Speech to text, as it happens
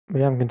But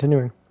yeah, I'm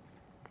continuing.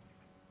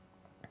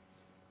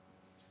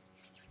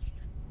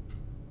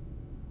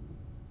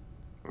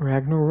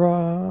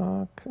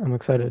 Ragnarok. I'm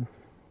excited.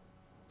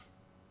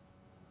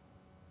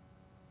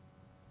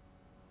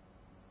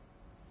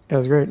 Yeah, it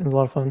was great. It was a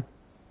lot of fun.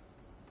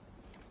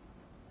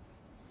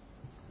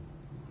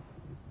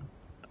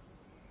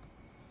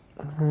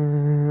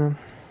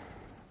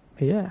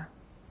 Yeah.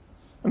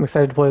 I'm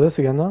excited to play this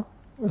again, though.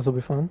 This will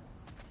be fun.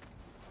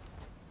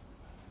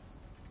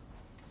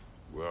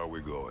 Where are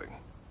we going?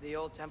 The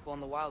old temple in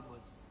the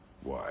Wildwoods.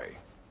 Why?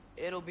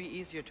 It'll be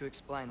easier to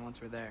explain once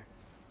we're there.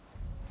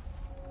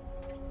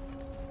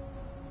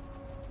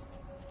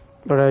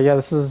 But yeah,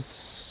 this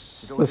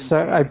is Didn't see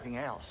anything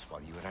else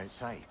while you were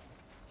outside.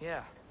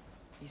 Yeah.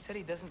 He said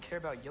he doesn't care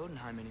about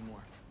Jotunheim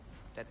anymore.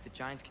 That the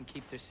giants can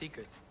keep their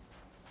secrets.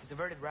 He's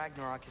averted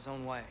Ragnarok his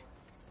own way.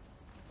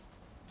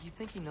 You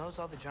think he knows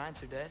all the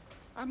giants are dead?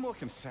 I'm more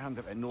concerned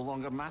that it no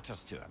longer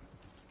matters to him.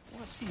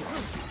 What's he up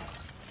to?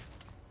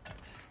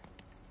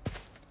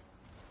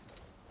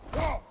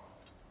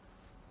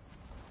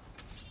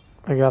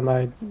 I got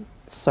my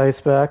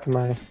scythes back and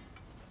my...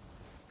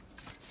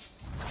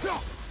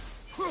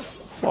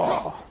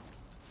 Oh.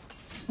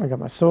 I got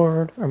my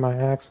sword, or my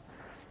axe.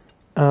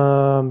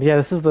 Yeah,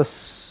 this is the...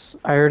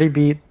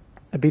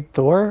 I beat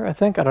Thor, I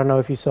think. I don't know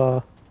if you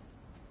saw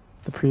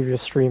the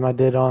previous stream I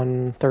did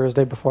on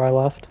Thursday before I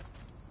left.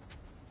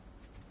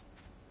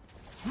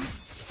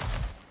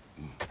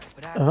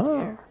 But out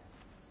here,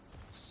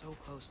 so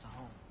close to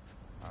home.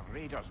 Our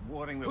raiders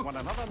warring with one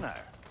another now.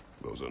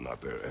 Those are not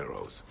their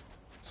arrows.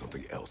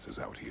 Something else is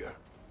out here.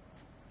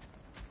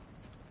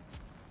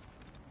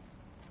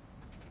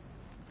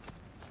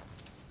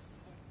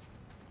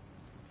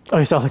 Oh,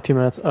 you saw like 2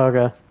 minutes. Oh,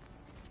 okay.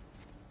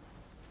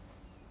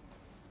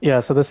 Yeah,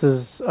 so this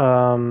is,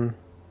 I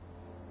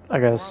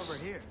guess,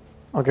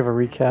 I'll give a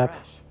recap.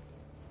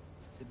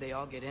 Did they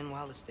all get in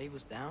while the stave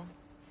was down?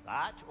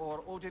 That,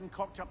 or Odin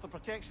cocked up the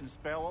protection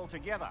spell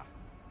altogether.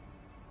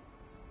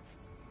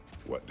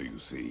 What do you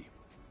see?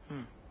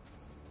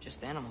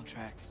 Just animal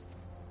tracks.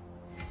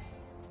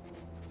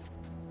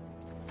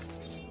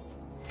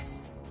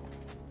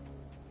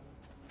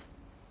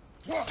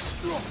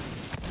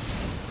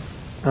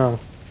 Oh.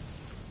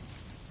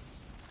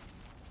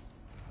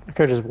 I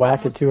could just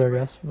whack it too, I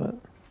guess, but...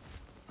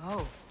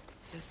 Oh,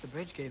 guess the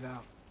bridge gave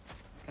out.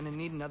 Gonna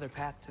need another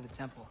path to the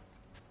temple.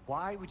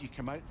 Why would you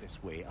come out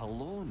this way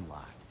alone,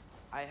 lad?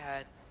 I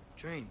had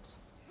dreams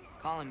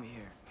calling me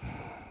here.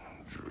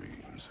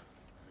 Dreams.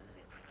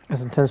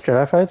 As intense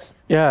Jedi fights?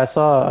 Yeah, I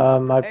saw,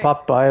 I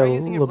popped by a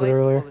little bit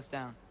earlier. Pull this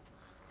down.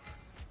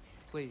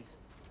 Please.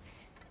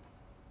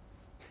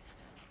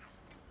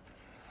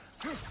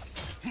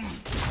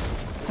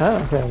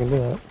 Oh, okay, I can do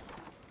that.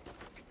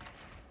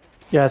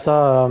 Yeah, I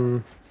saw,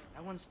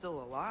 That one's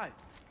still alive.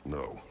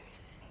 No.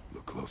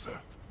 Look closer.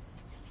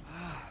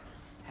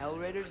 Hell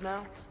Raiders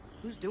now?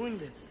 Who's doing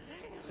this?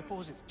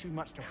 Suppose it's too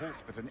much to hope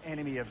that an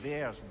enemy of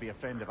theirs would be a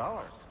friend of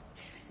ours.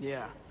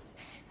 Yeah,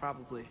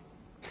 probably.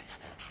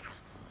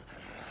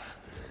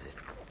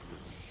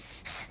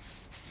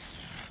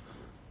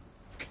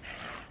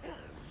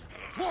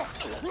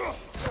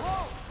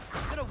 Whoa!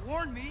 Could have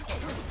warned me.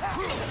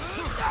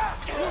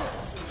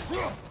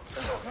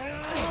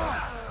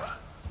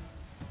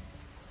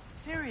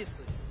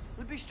 Seriously,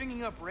 who'd be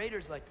stringing up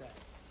raiders like that?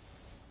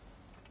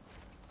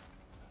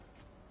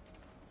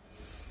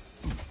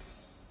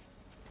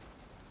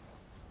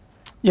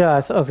 yeah, I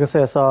was gonna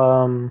say I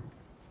saw,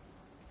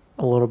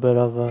 a little bit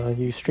of,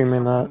 you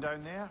streaming that.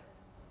 Down there?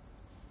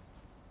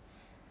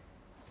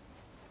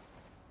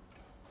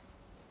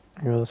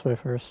 I'll go this way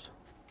first.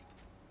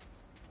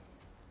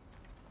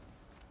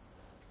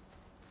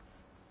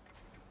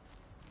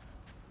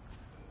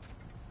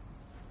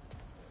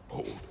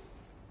 Hold.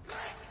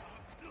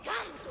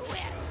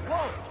 Whoa!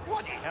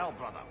 What the hell,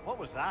 brother? What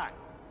was that?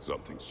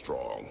 Something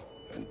strong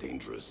and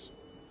dangerous.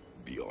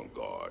 Be on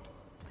guard.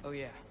 Oh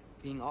yeah,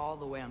 being all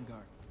the way on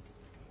guard.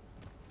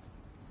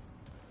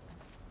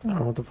 I don't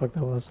know what the fuck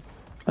that was.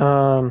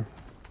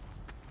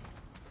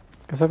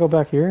 Guess I'll go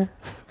back here.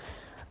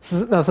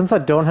 Now, since I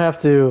don't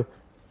have to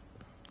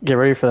get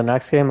ready for the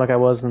next game like I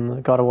was in the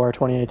God of War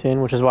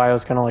 2018, which is why I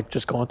was kind of like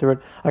just going through it,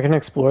 I can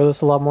explore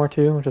this a lot more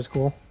too, which is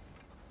cool.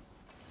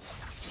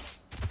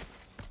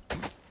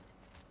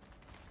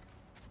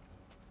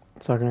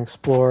 So I can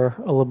explore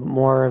a little bit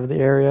more of the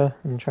area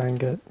and try and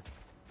get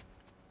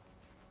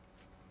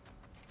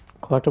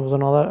collectibles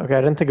and all that. Okay,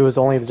 I didn't think it was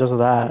only just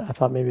that. I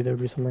thought maybe there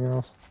would be something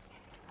else.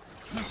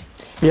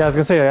 Yeah, I was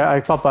gonna say, I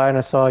popped by and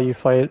I saw you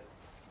fight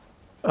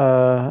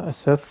a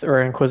Sith,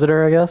 or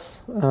Inquisitor, I guess.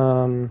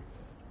 Was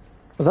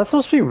that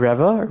supposed to be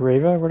Reva, or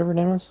Reva, or whatever her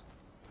name was?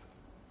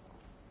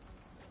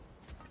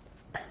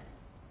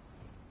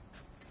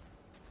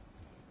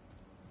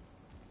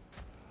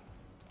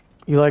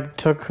 You, like,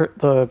 took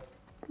the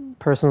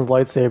person's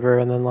lightsaber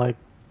and then, like,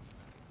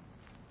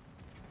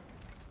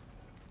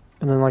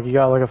 you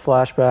got, like, a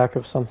flashback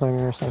of something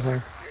or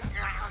something.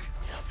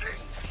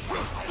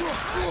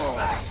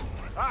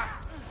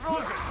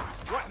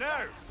 What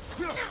now?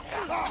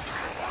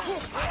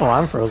 Oh,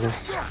 I'm frozen.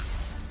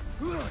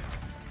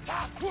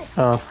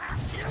 Oh.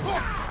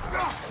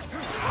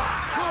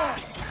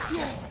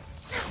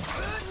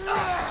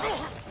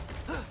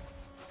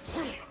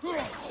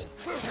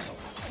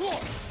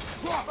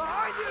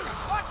 Behind you!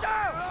 Watch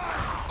out!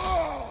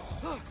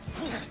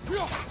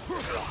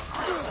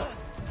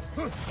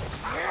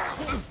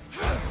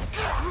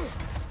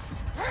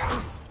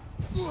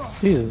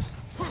 Jesus.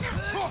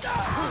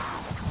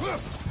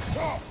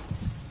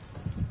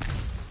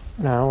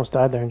 No, I almost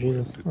died there,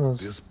 Jesus. When That did was...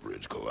 this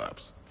bridge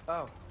collapse?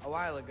 Oh, a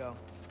while ago.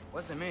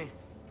 Wasn't me.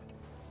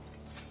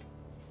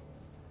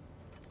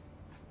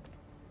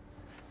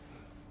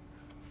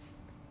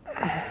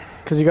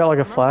 Because you got like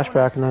a Remember when you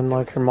flashback and said then there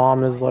like was her mom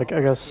something is like, I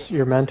really guess, important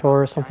your about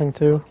mentor or the something Giants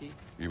too. and Loki?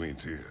 You mean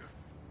Tyr?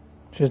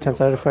 She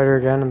decided to fight her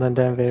again and then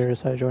Dan Vader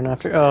decided to join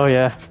after. Oh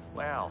yeah.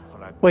 Well,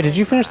 for a Wait, did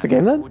you dead finish the man,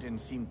 game then? Odin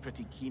seemed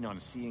pretty keen on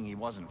seeing he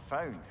wasn't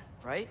found.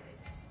 Right?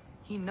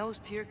 He knows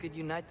Tyr could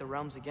unite the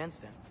realms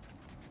against him.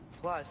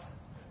 Plus,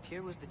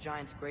 Tyr was the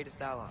Giants'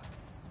 greatest ally.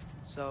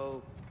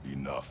 So,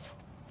 Enough.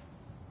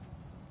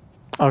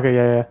 Okay,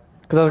 yeah, yeah.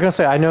 Because I was gonna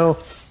say I know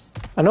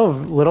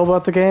little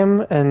about the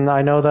game, and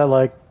I know that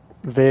like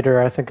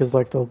Vader, I think, is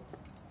like the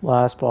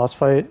last boss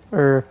fight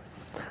or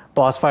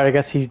boss fight. I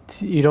guess you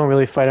don't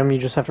really fight him; you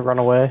just have to run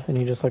away, and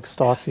he just like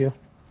stalks you.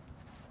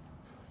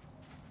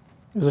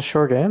 It was a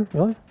short game,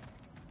 really.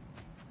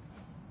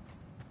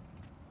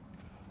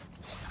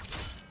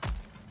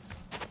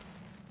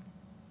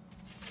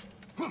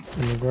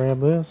 Let me grab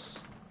this.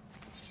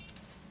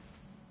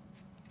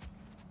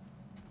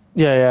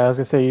 Yeah, yeah. I was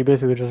gonna say you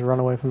basically just run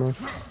away from them.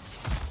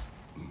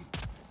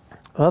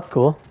 Oh, that's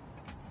cool.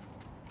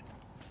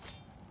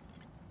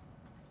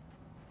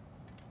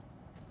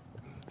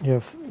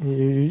 You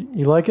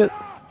like it?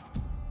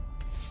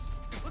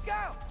 look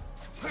out!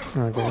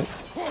 Oh, great.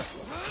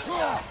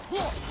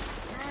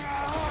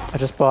 I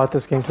just bought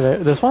this game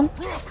today. This one?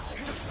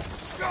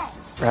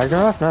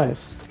 Ragnarok?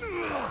 Nice.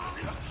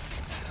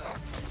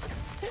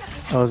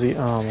 Oh, is he?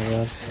 Oh my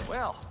god.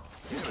 Well,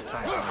 he returned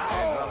from the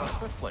dead rather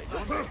swiftly,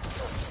 don't he?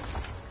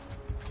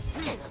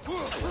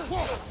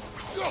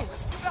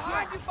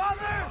 Behind you,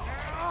 father!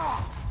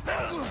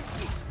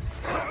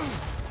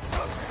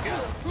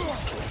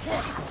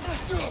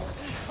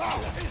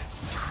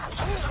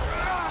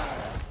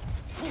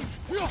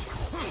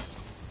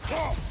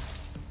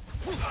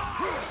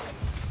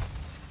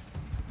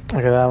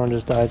 Okay, that one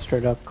just died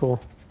straight up.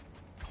 Cool.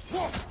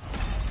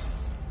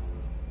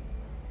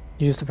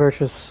 Use to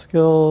purchase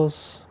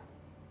skills.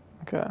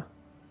 Okay.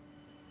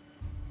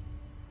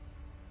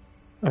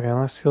 Okay,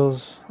 unlock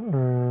skills.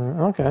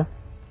 Okay.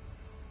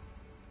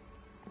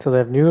 So they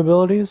have new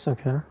abilities?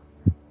 Okay.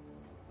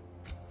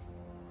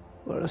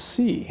 Let us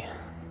see.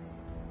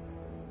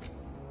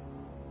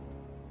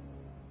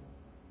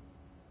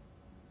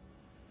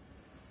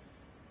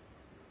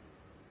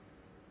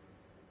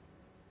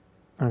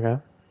 Okay.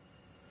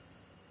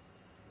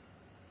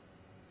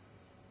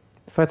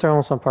 Fights are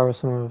almost on par with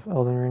some of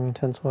Elden Ring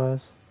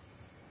intense-wise.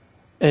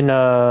 In in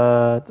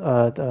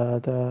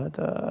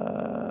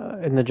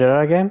the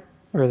Jedi game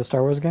or the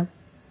Star Wars game.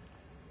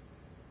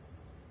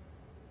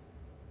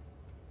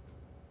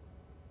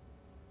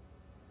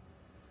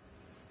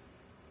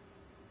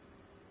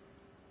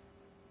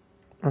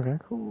 Okay,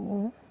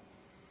 cool.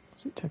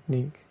 Let's see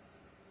technique.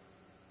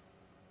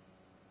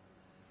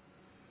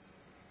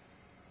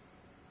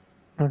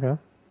 Okay.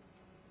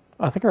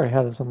 I think I already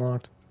had this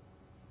unlocked.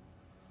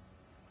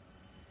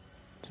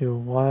 Do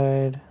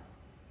wide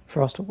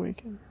Frost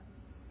Awaken.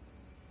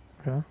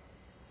 Okay.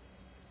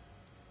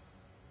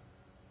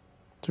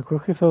 To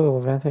quickly throw the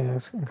Levante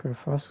axe and create a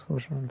frost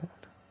explosion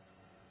impact.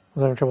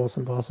 Was having trouble with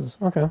some bosses.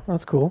 Okay,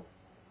 that's cool.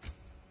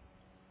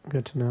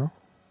 Good to know.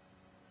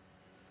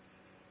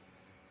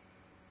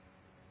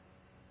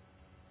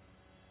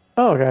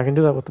 Oh, okay, I can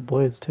do that with the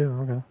blades too.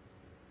 Okay.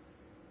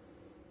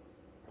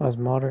 Has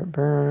moderate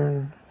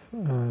burn.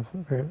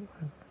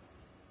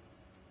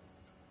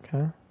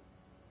 Okay.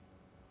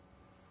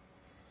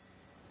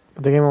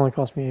 But the game only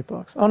cost me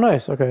 $8. Oh,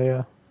 nice. Okay,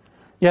 yeah.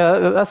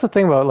 Yeah, that's the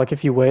thing about like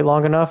if you wait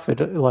long enough,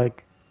 it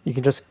like you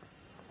can just.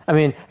 I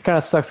mean, it kind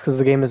of sucks because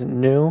the game isn't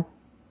new,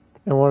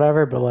 and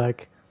whatever. But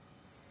like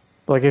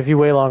if you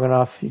wait long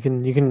enough, you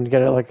can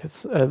get it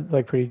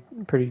like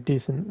pretty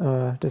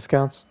decent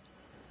discounts.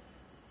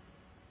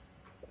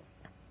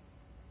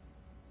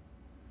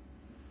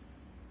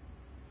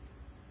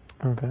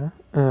 Okay.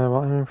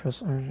 While enemy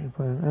press energy to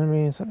play an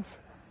enemy instead of.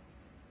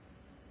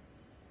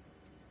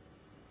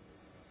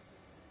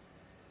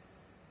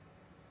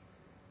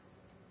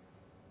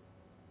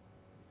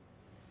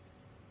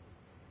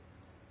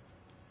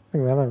 I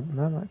think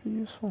that might be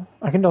useful.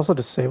 I can also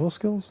disable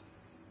skills.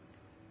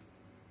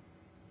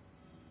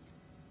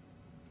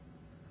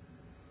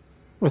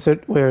 Was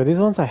it? Wait, are these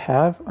ones I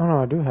have? Oh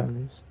no, I do have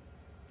these.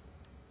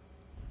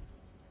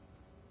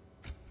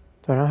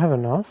 Do I not have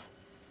enough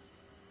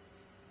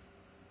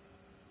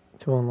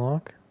to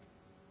unlock?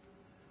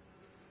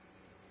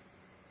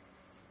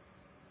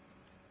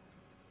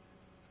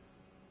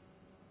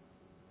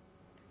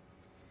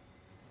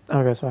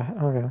 Okay, so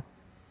okay.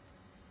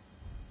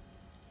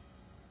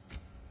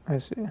 I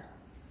see. This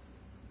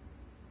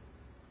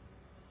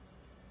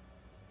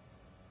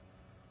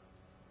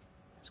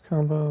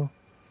combo.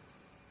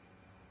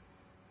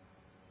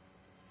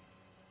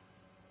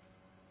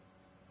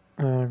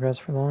 Aggress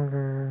for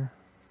longer.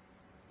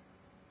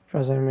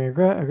 Tries enemy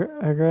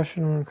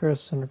aggression when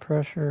Chris under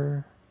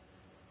pressure.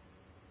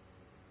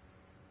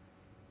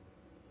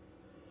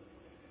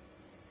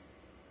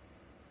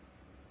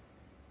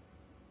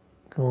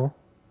 Cool.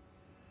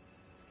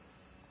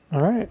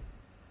 Alright.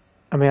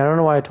 I mean, I don't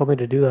know why it told me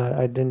to do that.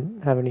 I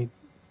didn't have any...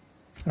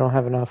 I don't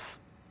have enough.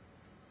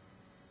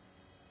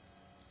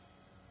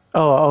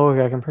 Oh,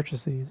 okay, I can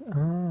purchase these.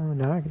 Oh,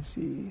 now I can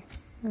see.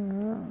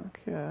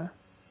 Okay.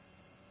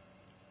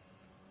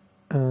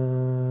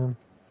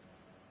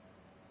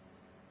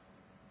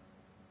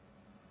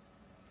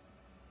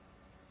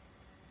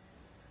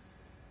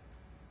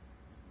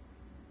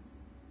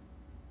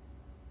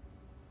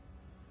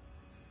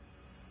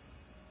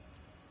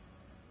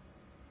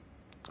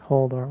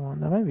 Hold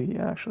R1. That might be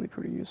actually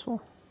pretty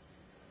useful.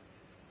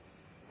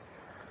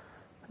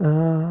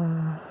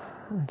 Into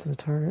the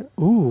target.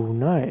 Ooh,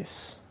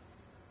 nice.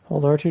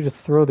 Hold R2 to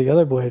throw the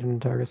other blade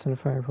into targets and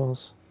fire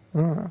pulse.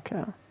 Oh,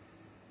 okay.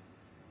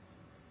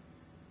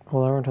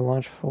 Hold R1 to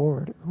launch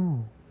forward.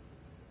 Ooh.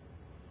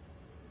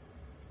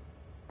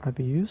 Might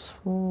be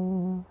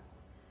useful.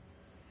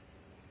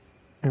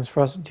 Against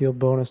frost deal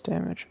bonus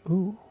damage.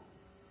 Ooh.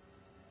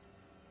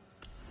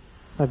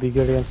 Might be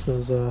good against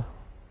those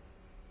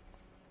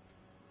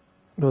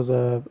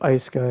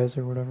ice guys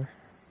or whatever.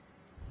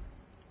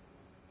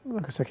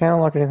 Okay, so I can't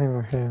unlock anything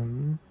for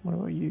him. What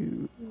about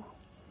you?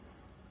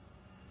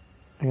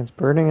 Against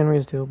burning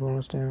enemies deal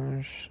bonus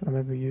damage. That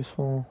might be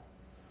useful.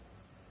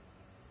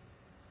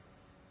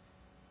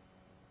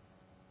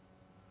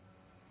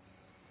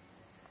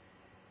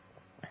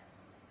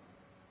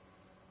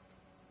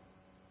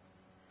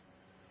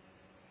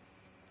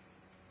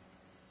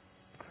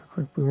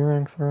 Quick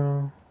boomerang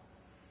throw.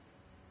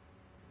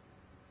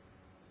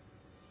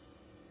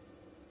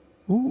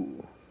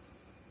 Ooh.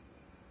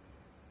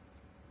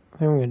 I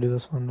think I'm gonna do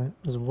this one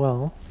as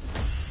well.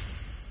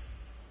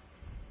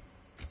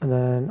 And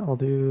then I'll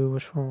do,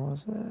 which one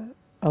was it?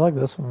 I like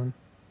this one.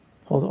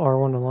 Hold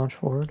R1 to launch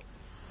forward.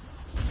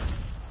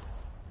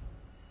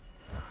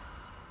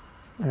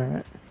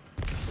 Alright.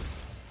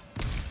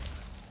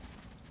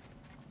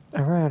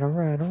 Alright,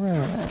 alright,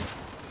 alright.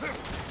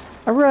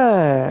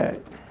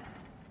 Alright!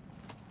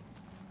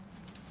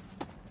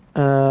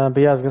 But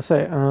yeah, I was gonna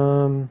say,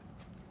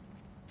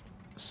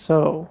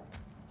 so...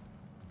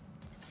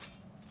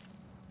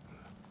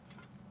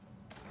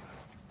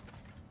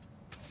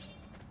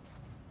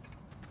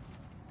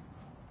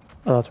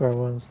 Oh, that's where I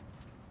was.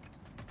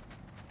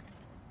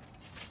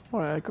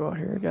 Why did I go out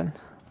here again?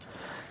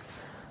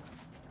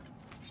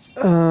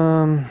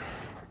 Are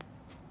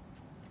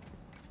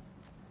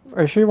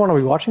you sure you want to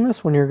be watching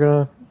this when you're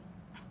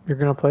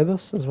gonna play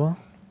this as well?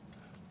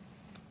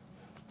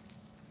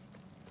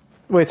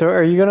 Wait, so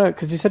are you gonna?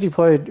 Because you said you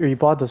played or you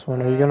bought this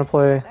one. Are you gonna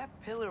play? That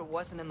pillar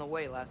wasn't in the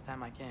way last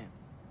time I came.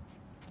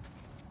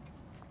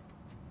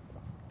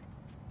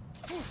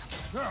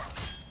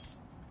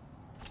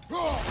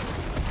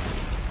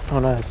 Oh,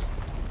 nice.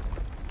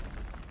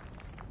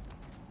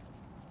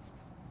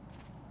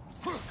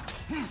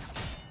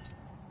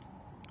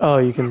 Oh,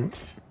 you can...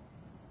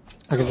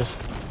 I can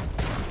just...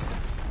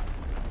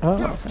 Oh,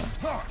 okay.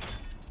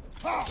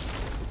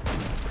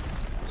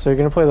 So you're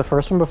gonna play the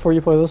first one before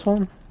you play this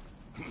one?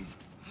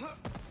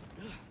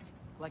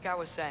 Like I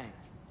was saying,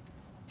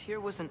 Tyr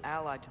was an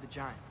ally to the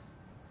Giants.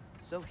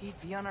 So he'd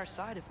be on our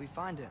side if we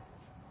find him.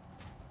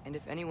 And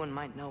if anyone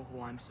might know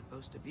who I'm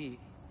supposed to be,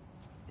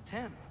 it's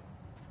him.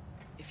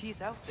 If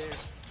he's out there,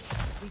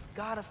 we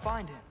gotta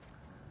find him.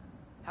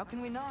 How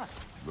can we not?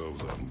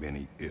 Those are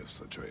many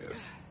ifs,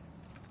 Atreus.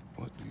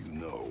 What do you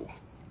know?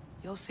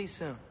 You'll see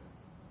soon.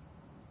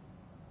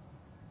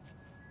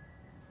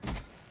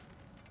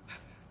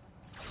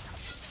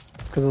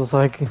 Because it's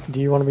like,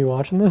 do you want to be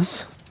watching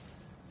this?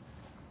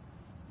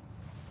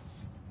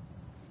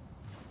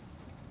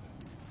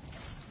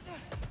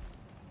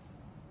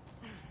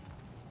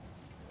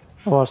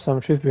 I watched some.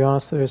 Truth be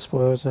honest, there's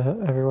spoilers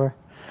everywhere.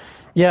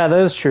 Yeah, that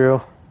is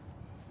true.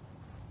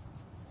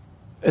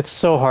 It's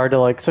so hard to,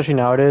 like, especially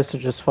nowadays, to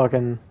just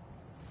fucking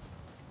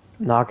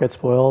not get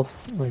spoiled.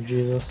 Like,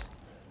 Jesus.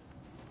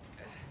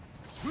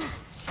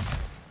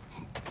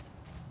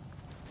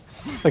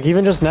 Like,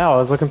 even just now, I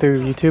was looking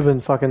through YouTube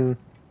and fucking...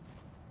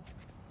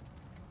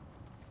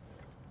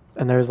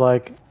 And there's,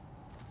 like...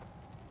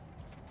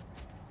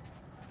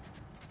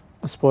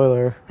 a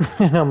spoiler.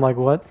 And I'm like,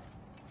 what?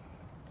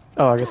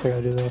 Oh, I guess I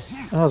gotta do this.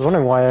 I was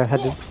wondering why I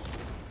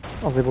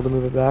was able to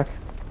move it back.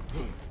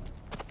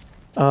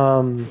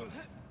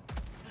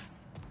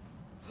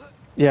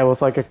 Yeah,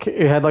 with like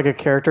it had like a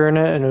character in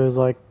it, and it was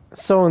like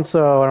so and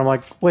so, and I'm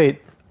like,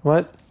 wait,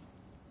 what?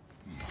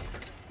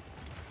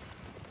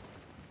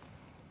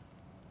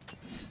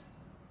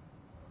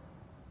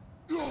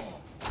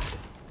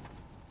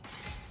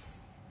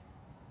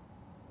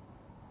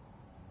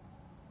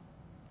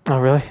 Oh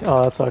really?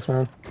 Oh, that sucks,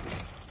 man.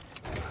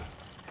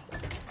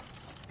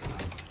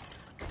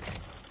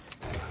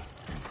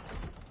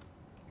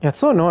 Yeah, it's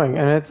so annoying,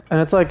 and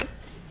it's like,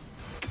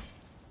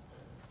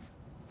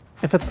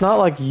 if it's not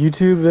like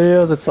YouTube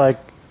videos, it's like,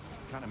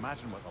 Can't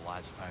imagine what the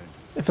lads found.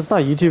 if it's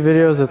not YouTube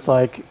videos, it's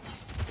like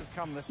They've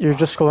come this you're far.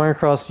 just scrolling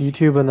across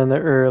YouTube and then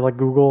or like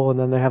Google, and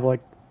then they have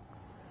like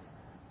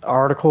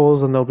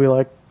articles, and they'll be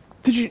like,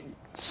 "Did you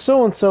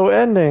so and so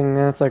ending?"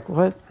 And it's like,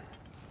 what?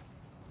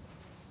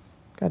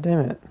 God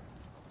damn it!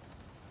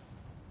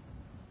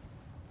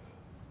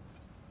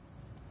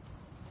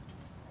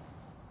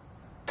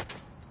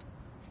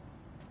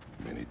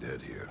 Many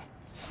dead here.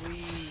 We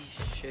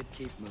should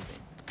keep moving.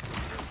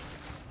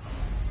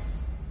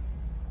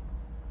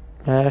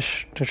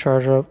 Mash to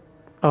charge up.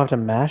 Oh, I have to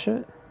mash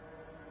it?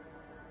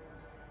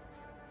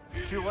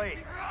 It's too late.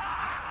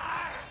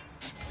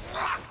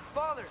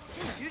 Father,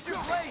 use your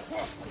blade!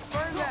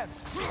 Burn them!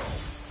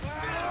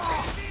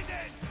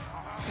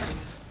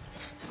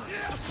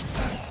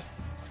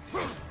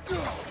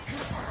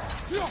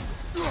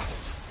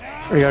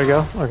 We gotta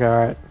go? Okay,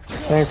 alright.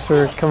 Thanks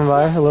for coming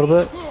by a little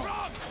bit.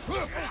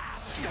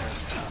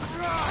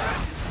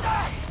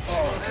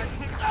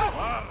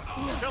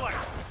 Killer,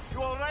 you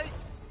alright?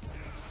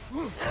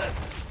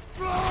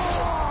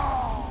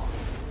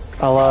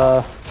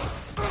 I'll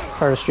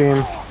start a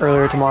stream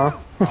earlier tomorrow.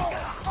 So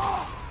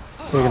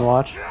you can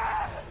watch.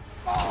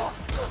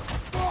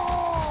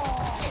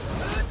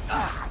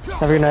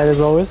 Have a good night as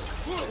always.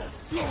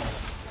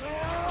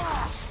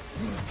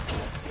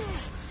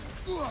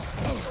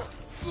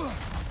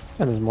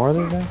 And there's more of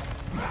these guys?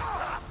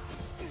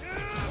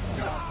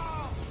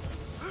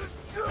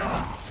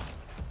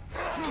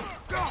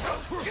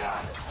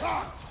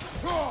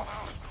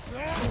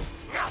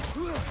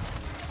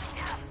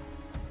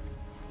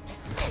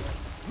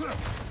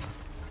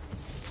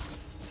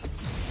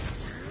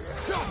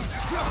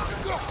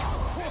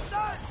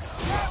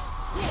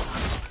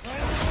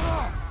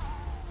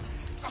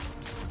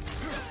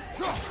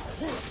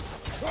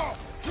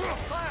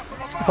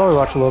 I'll probably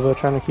watch a little bit,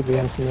 trying to keep the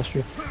MC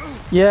mystery.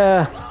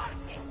 Yeah.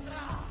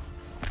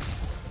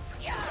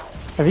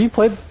 Have you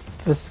played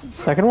this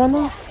second one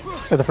though?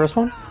 Or the first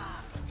one?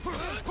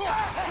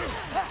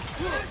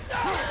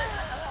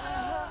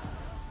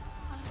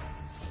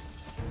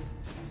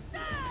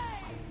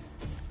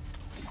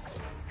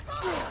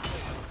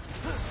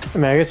 I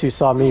mean, I guess you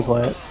saw me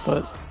play it,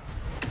 but...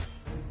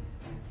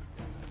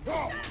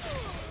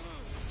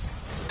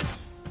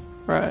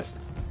 Right.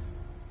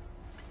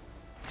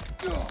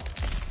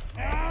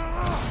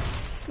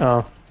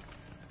 Oh.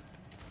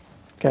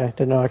 Okay,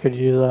 didn't know I could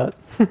use that.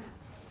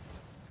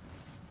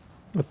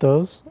 With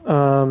those.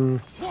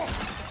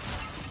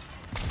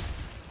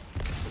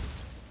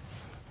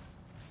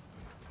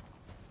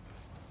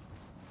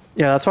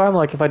 Yeah, that's why I'm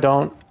like, if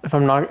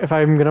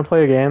I'm gonna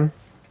play a game,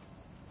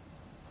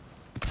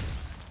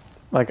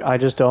 like, I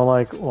just don't,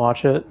 like,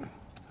 watch it.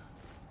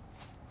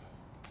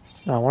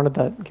 No, I wanted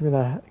that. Give me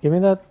that.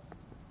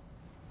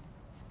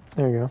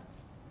 There you go.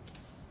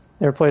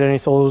 Never played any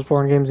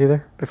Soulsborne games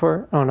either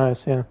before? Oh,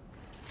 nice, yeah.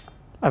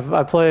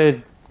 I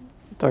played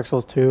Dark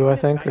Souls 2, I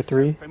think, or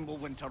 3.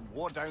 Fimbulwinter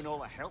wore down all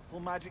the helpful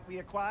magic we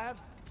acquired,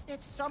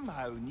 yet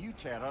somehow new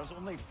terrors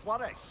only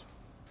flourish.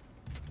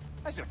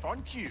 As if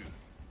on cue.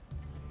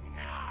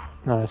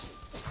 Nice.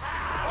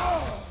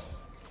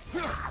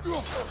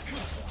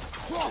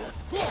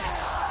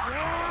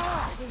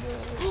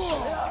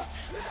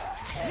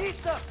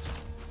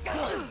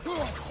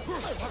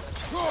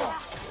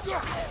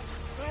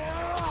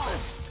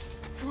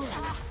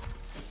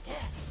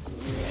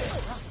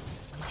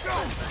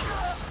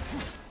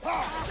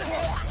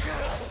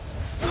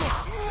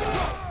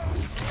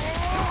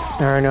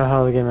 I already know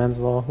how the game ends,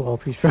 lol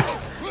peach.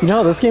 You know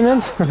how this game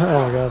ends? Oh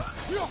my god.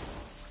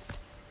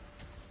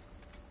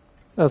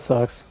 That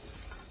sucks.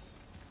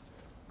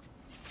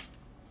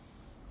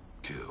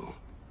 Kill.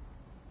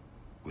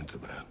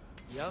 Winterman.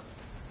 Yup,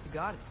 you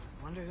got it.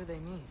 Wonder who they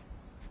mean.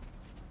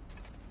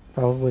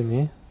 Probably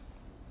me.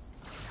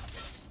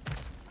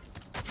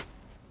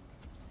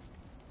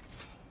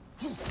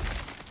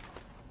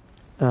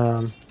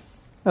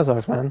 That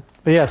sucks, man.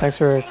 But yeah, thanks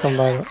for coming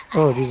by.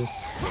 Oh, Jesus.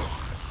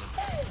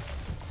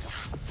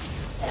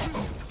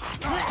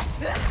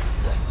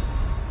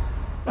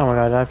 Oh my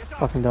god, did I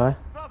fucking die?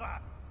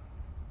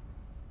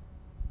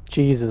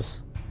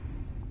 Jesus.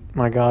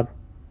 My god.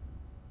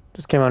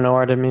 Just came out of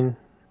nowhere, I didn't mean...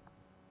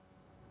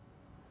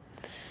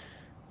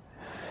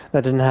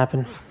 That didn't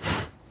happen.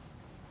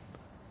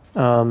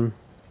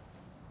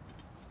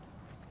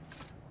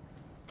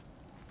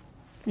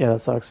 Yeah,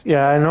 that sucks.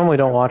 Yeah, I normally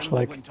don't watch,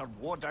 like...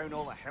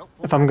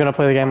 If I'm gonna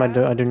play the game, I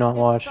do not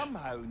watch.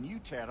 Somehow new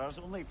terrors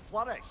only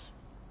flourish.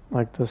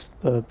 Like this,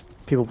 the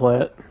people play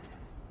it.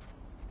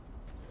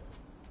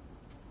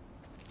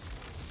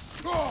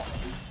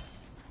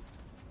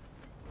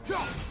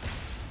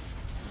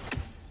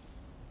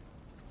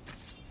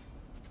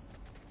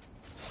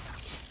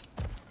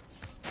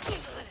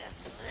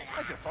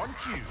 As if on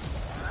cue.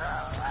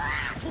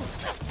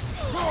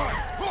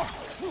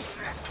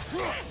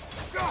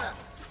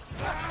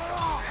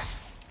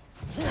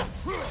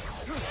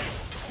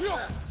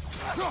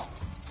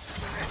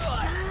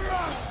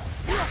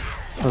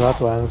 Oh,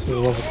 that's why this is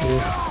level 2.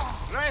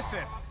 Press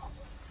it.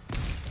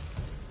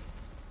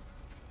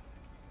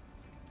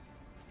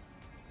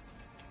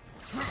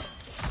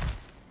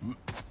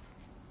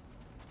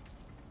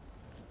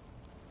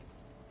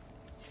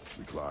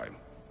 We climb.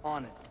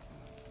 On it.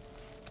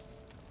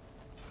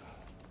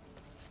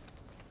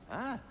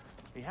 Ah,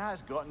 he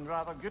has gotten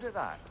rather good at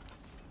that.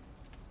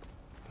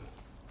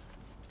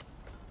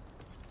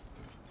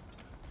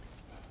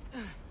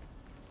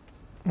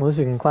 At least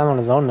he can climb on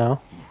his own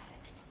now.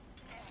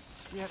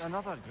 Yet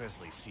another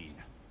grisly scene.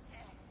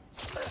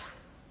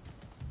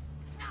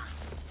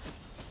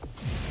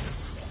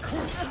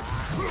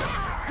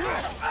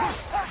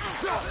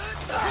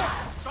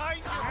 Find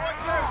you,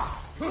 watch out!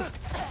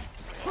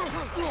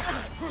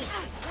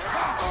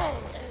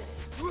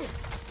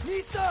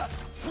 Nisa!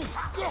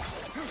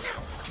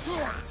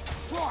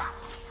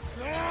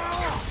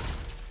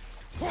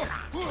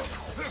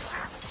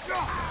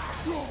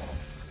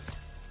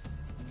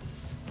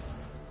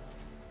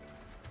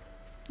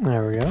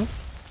 There we go.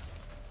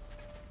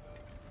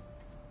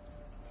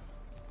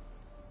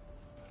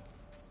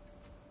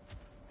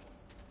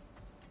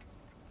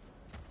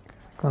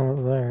 Climb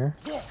up there.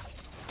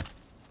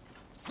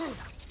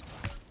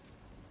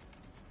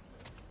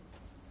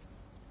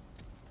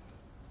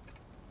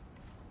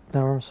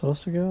 Now where I'm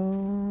supposed to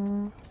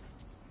go?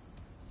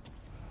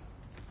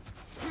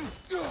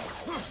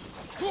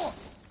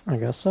 I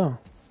guess so.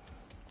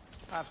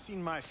 I've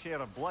seen my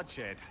share of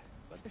bloodshed,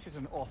 but this is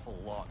an awful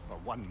lot for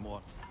one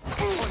more.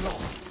 Oh no!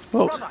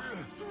 Whoa. Brother!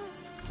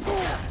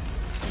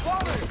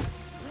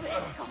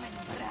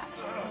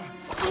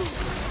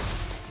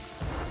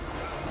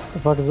 The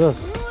fuck is this?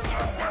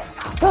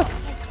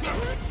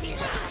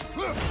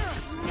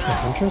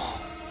 Huntress?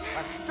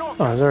 A stalker!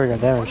 Oh, he's already got On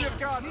damage. your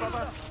guard,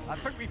 brother! I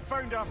think we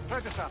found our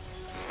predator.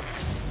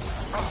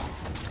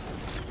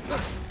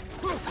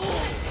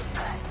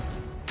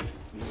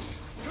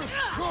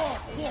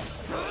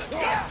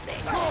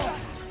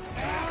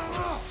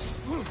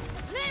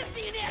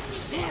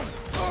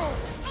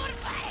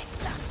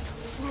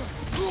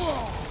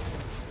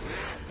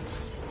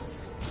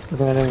 I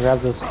think I didn't grab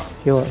this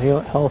heal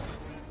health.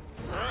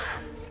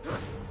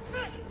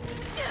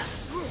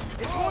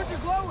 Its horns are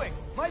glowing!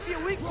 Might be a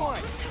weak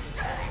point!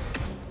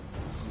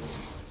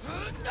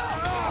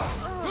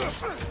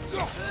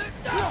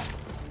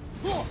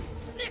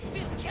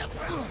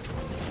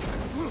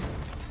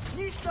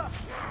 Nisa!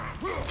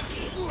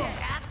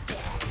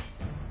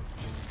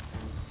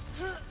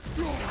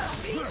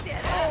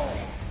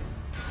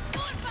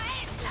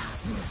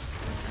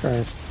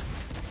 Christ.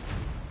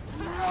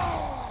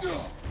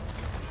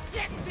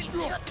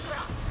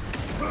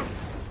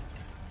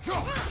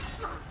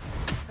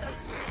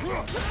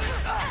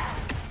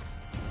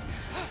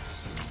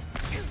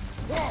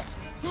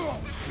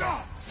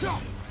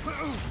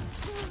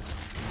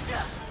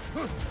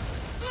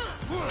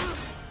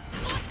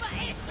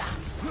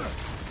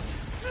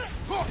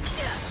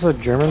 Is this a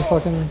German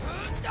fucking?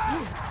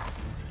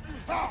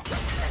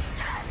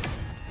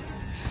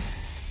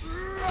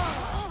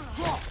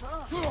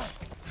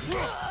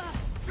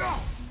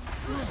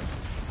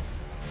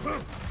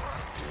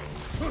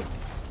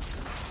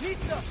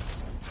 Nisa!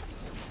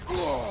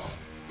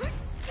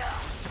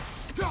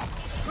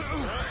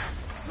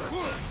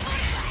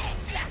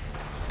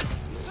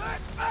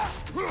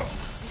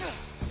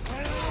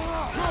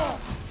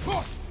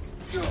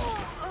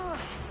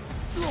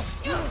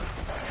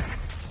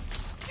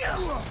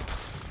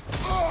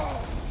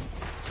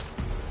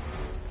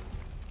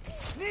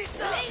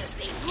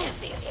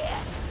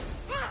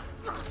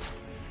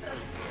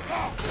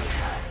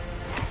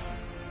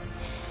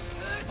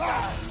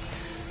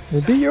 They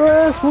beat your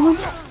ass, woman!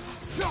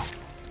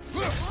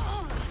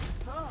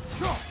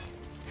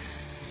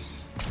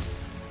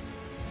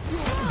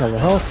 Got your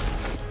health.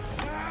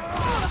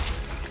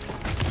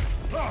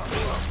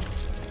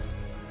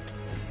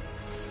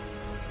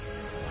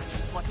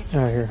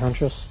 Alright, here,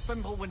 Huntress.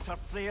 Winter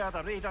Freya,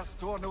 the raiders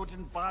Stornode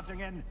and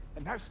Bardingen,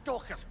 and now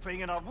stalkers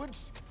preying in our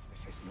woods.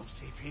 This is no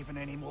safe haven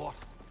anymore.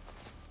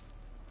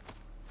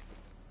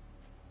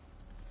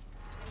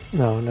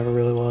 No, it never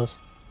really was.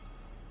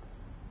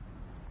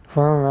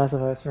 Form a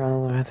massive ice around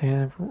the left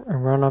hand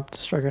and run up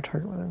to strike a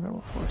target with a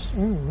incredible force.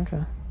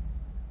 Okay.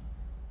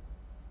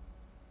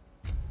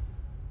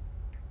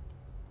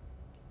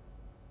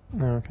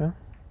 Okay.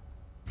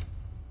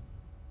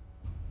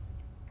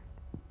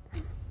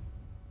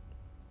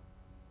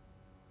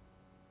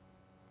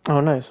 Oh,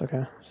 nice.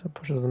 Okay. So it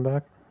pushes them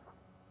back.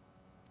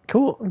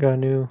 Cool. Got a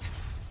new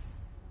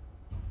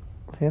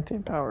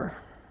Pantheon power.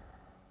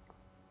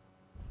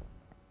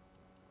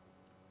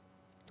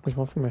 There's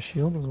one for my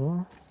shield as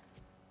well.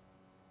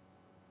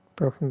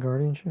 Broken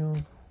Guardian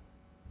Shield.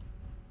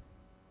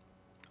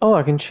 Oh,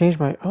 I can change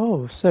my...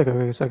 Oh, sick.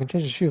 Okay, so I can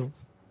change the shield.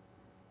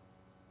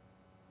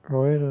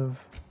 Roid of...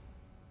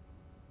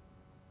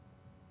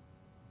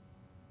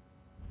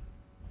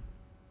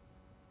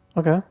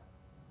 Okay.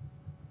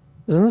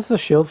 Isn't this a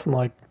shield from,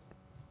 like,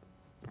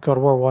 God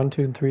of War 1,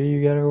 2, and 3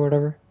 you get or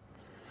whatever?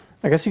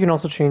 I guess you can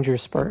also change your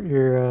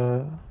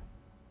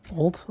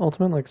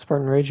Ultimate, like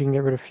Spartan Rage, you can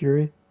get rid of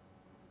Fury.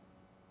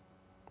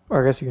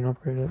 Or I guess you can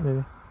upgrade it,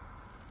 maybe.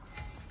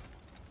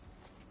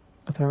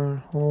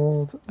 Then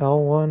hold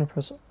L1 and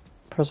press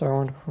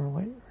R1 to perform a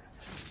light.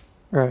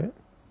 Right.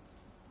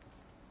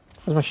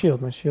 Where's my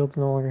shield? My shield's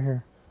no longer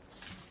here.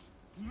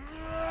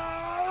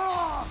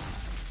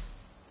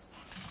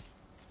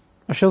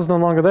 My shield's no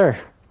longer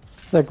there.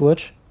 Is that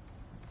glitch?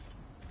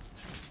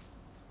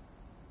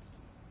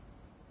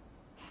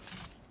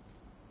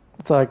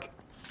 It's like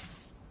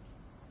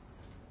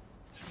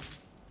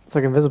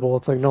invisible.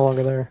 It's like no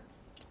longer there.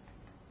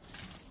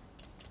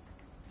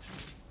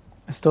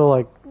 It's still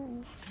like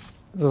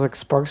there's like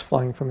sparks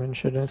flying from it and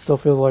shit. And it still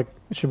feels like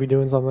it should be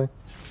doing something,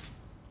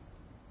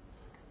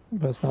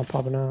 but it's not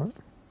popping out.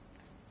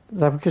 Is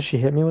that because she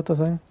hit me with the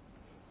thing?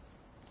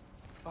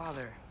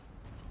 Father,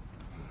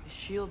 the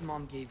shield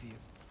Mom gave you.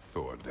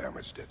 Thor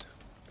damaged it.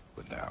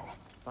 But now,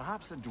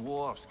 Perhaps the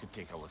dwarves could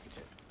take a look at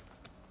it.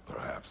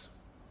 perhaps,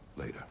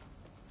 later.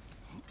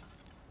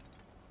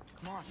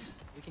 Come on,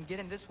 we can get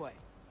in this way.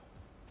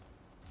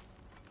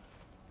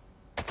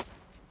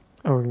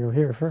 Oh, we can go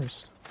here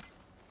first.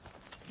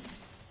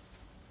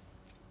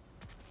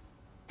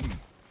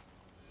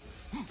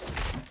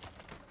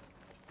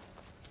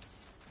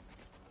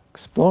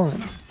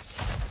 Exploring.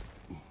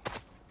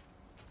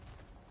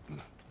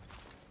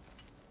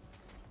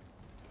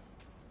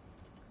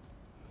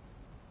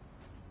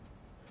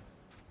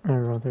 I'm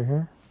gonna go through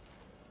here.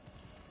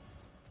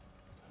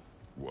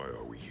 Why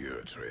are we here,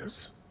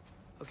 Atreus?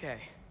 Okay.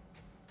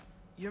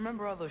 You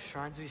remember all those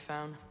shrines we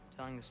found,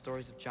 telling the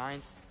stories of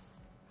giants?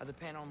 How the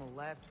panel on the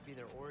left would be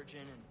their origin,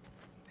 and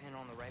the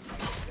panel on the right would be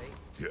their fate?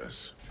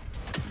 Yes.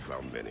 We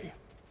found many.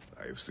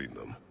 I have seen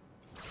them.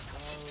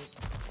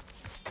 Well,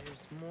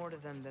 there's more to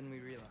them than we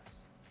realized.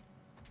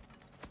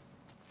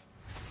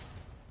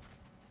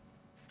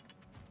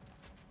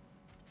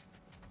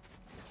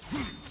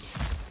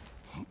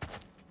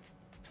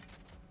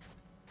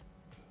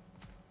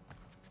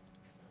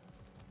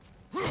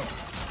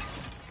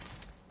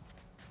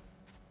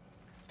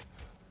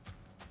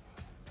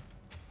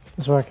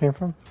 This is where I came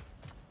from?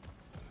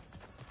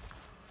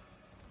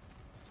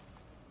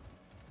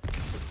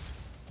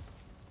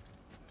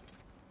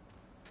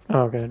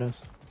 Oh, okay, it is.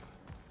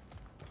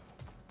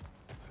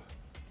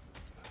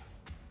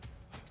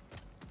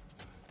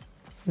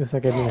 At least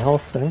that gave me a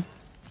health thing.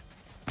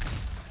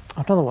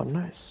 Another one,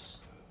 nice.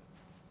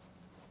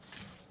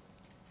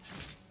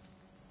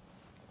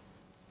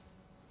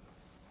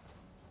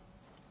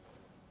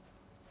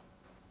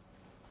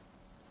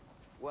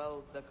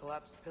 Well, the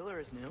collapsed pillar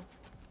is new,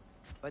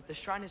 but the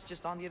shrine is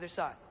just on the other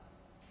side.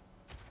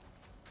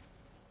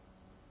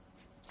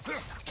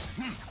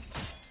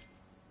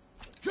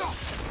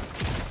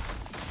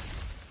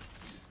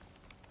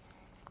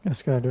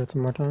 Guess gotta do it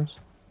some more times.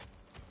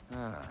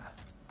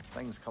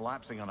 Things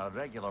collapsing on a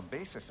regular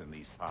basis in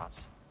these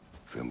parts.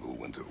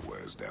 Fimbulwinter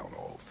wears down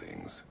all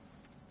things,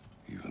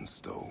 even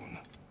stone.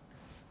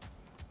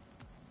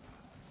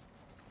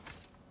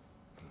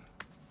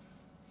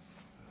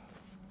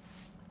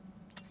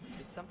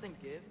 Did something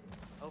give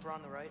over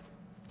on the right?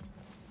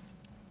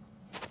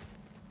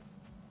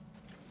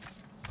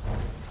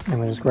 And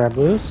we just grab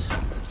loose.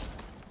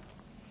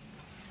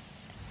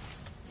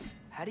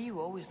 How do you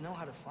always know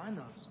how to find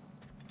those?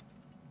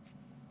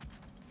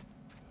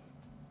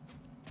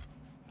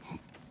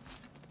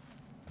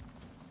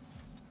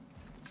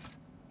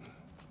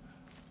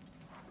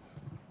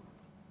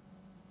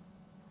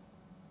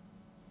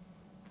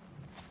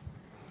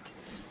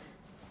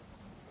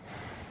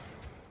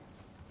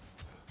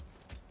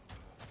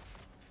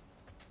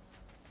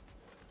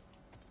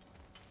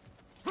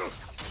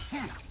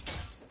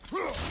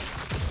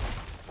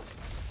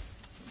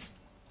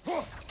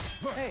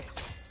 Hey,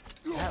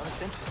 that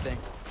looks interesting.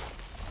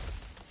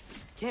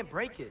 Can't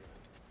break it.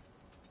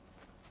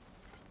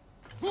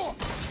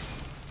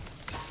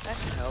 That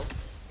should help.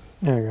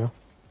 There you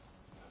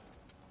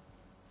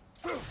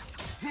go.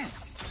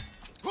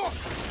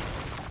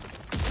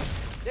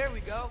 There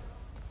we go.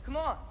 Come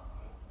on.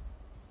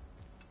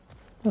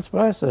 That's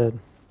what I said.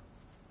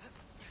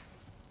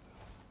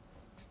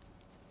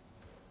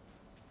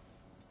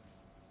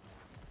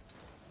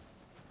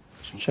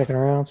 Just checking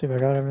around, see if I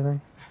got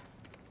everything.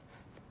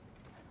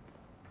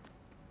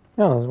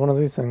 Oh, there's one of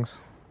these things.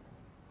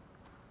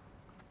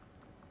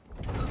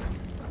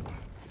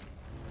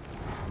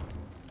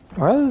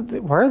 Why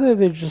are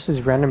there just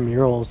these random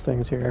murals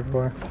things here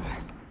everywhere?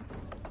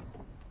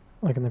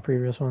 Like in the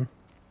previous one.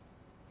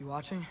 You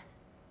watching?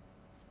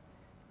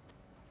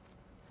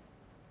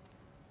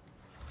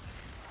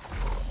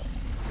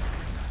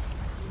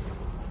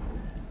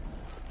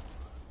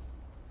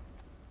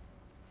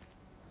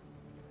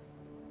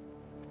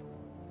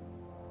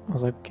 I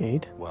was like,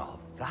 gate? Well,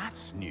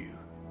 that's new.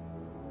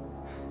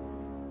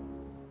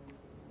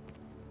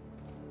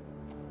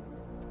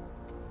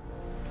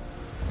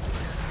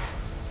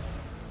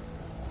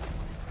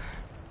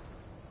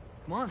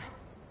 Come on.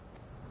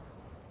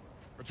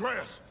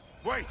 Atreus,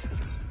 wait!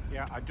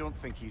 Yeah, I don't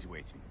think he's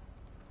waiting.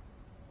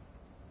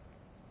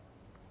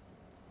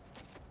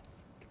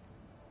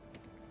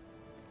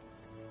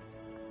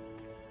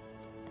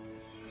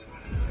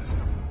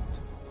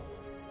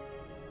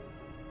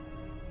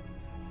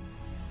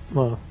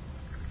 Well,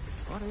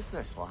 What is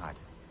this, lad?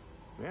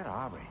 Where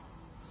are we?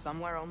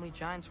 Somewhere only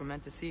giants were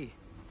meant to see.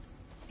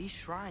 These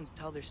shrines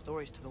tell their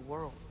stories to the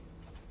world.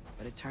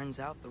 But it turns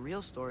out the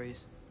real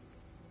stories,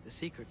 the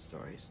secret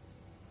stories,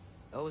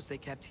 those they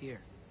kept here,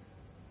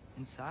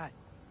 inside.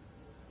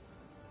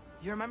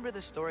 You remember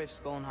the story of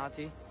Skull and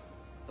Hati?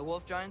 The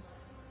wolf giants?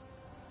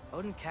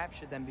 Odin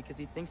captured them because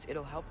he thinks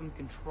it'll help him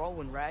control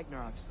when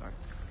Ragnarok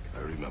starts.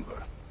 I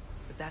remember.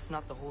 But that's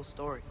not the whole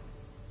story.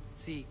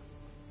 See,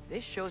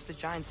 this shows the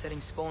giants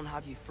setting Skull and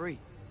Hati free.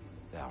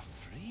 They're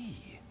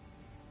free.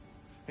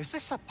 Is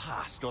this the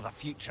past or the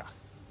future?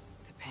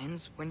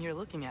 Depends when you're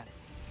looking at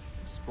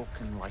it.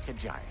 Spoken like a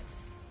giant.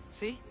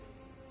 See?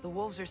 The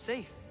wolves are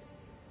safe.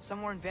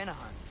 Somewhere in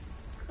Vanaheim.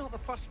 Not the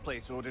first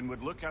place Odin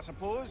would look, I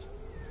suppose.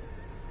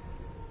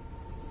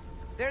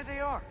 There they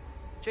are,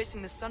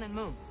 chasing the sun and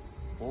moon.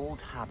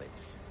 Old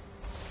habits.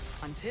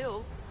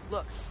 Until,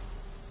 look,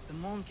 the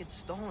moon gets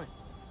stolen.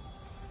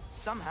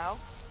 Somehow.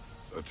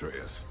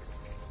 Atreus.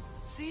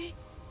 See?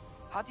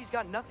 Hati's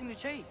got nothing to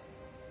chase.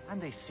 And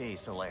they say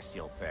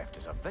celestial theft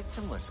is a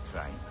victimless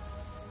crime.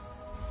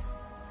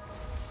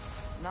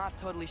 Not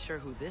totally sure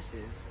who this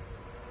is,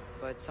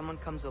 but someone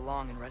comes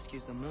along and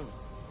rescues the moon.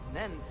 And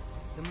then,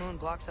 the moon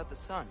blocks out the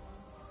sun.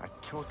 A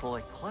total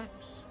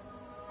eclipse.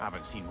 I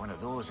haven't seen one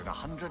of those in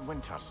 100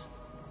 winters.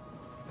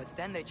 But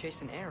then they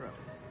chase an arrow,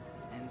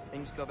 and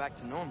things go back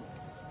to normal.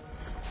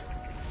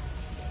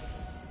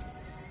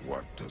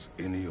 What does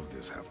any of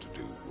this have to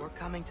do We're with...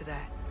 coming to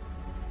that.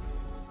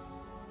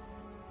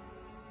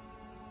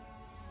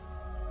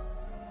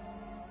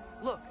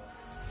 Look,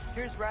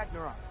 here's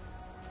Ragnarok.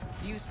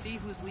 Do you see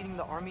who's leading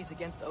the armies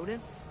against Odin?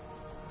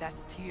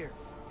 That's Tyr.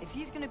 If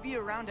he's gonna be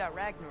around at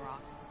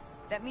Ragnarok,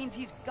 that means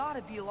he's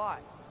gotta be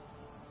alive.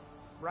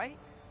 Right?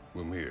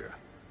 Mimir,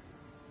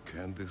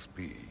 can this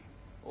be?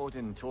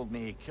 Odin told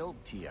me he killed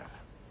Tyr,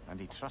 and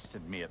he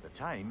trusted me at the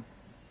time,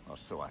 or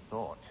so I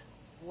thought.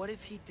 What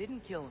if he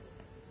didn't kill him?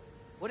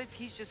 What if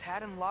he's just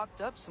had him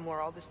locked up somewhere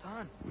all this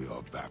time? We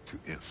are back to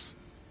ifs.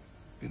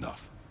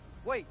 Enough.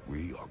 Wait,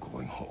 We are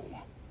going home.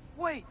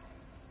 wait!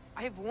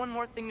 I have one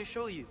more thing to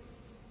show you.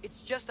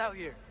 It's just out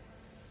here.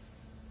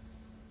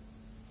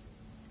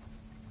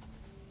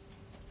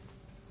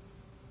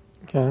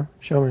 okay,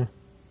 show me.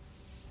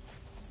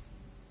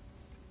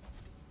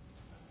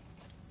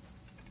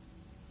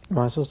 Am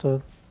I supposed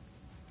to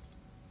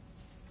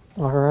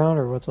walk around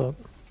or what's up?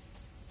 Am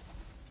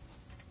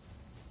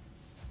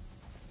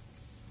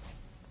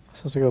I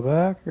supposed to go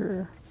back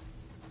or?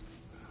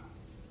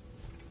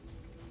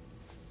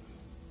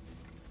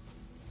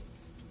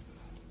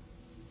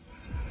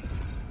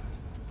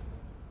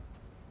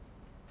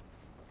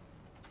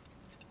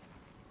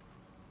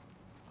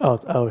 Oh,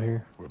 it's out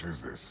here. What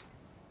is this?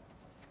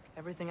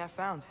 Everything I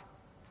found.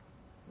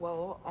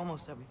 Well,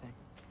 almost everything.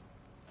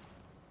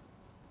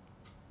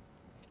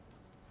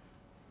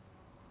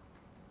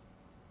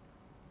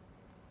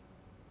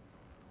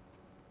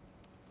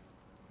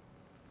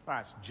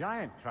 That's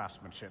giant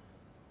craftsmanship.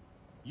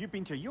 You've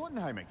been to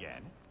Jotunheim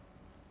again?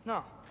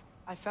 No,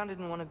 I found it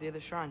in one of the other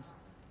shrines.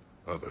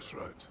 Other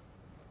shrines.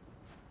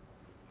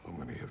 How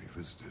many have you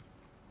visited?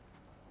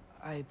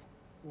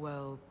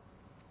 Well,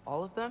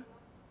 all of them?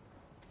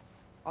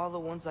 All the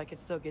ones I could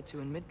still get to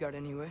in Midgard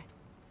anyway.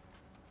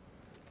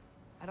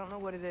 I don't know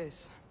what it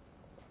is.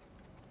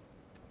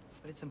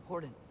 But it's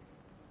important.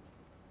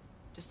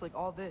 Just like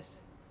all this.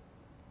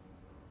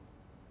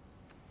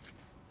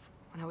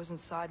 When I was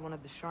inside one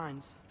of the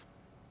shrines,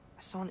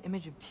 I saw an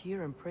image of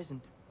Tyr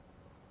imprisoned.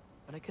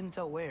 But I couldn't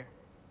tell where.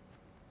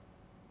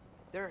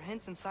 There are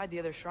hints inside the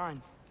other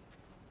shrines.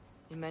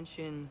 They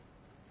mention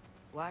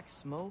black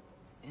smoke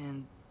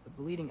and the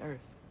bleeding earth.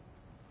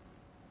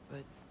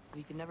 But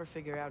we could never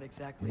figure out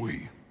exactly. We.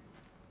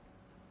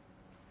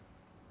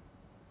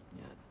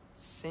 Yeah,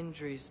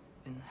 Sindri's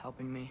been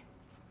helping me.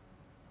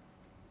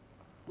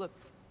 Look,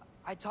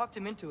 I talked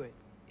him into it.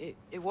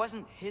 It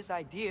wasn't his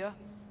idea.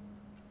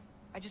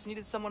 I just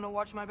needed someone to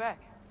watch my back.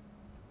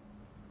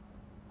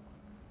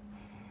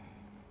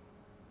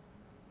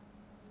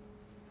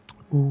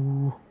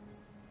 Ooh.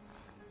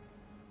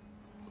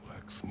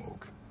 Black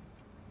smoke.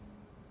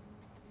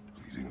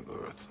 Bleeding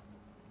earth.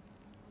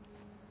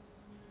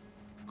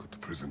 Could the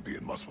prison be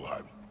in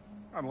Muspelheim?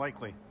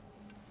 Unlikely.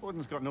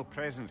 Odin's got no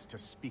presence to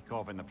speak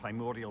of in the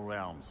primordial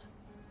realms.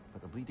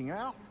 But the Bleeding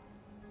Earth?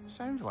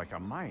 Sounds like a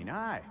mine,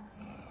 aye.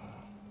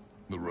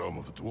 The realm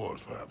of the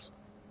dwarves, perhaps.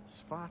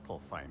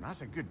 Svartalfheim,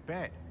 that's a good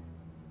bet.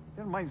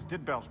 Their mines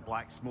did belch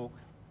black smoke,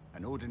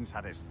 and Odin's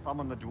had his thumb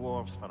on the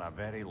dwarves for a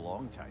very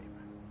long time.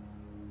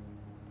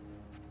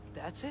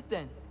 That's it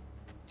then.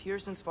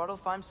 Tyr's in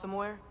Svartalfheim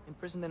somewhere,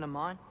 imprisoned in a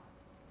mine.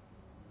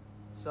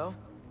 So,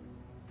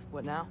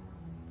 what now?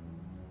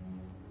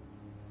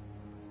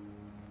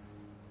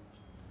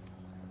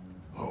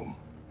 Home.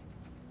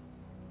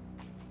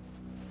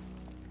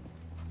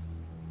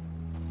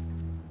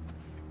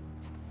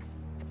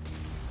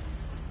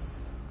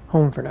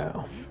 Home for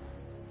now.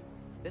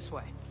 This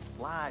way.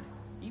 Lad,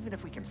 even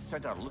if we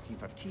consider looking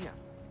for Tyr,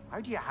 How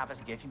do you have us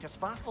getting to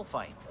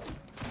Svartalfheim?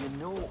 You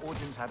know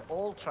Odin's had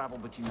all travel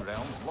between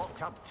realms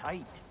locked up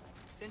tight.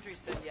 Sindri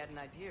said he had an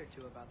idea or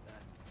two about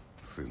that.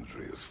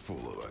 Sindri is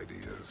full of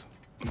ideas.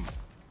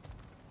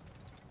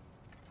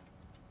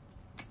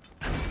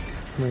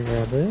 Can we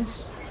grab this?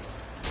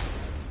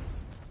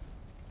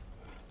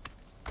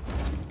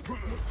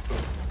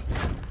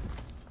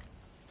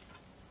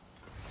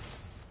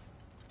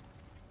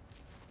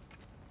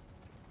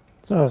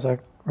 So is that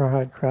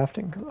rawhide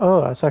crafting?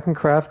 Oh, so I can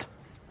craft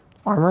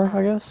armor,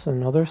 I guess,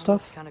 and other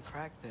stuff. It's kind of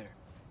cracked there.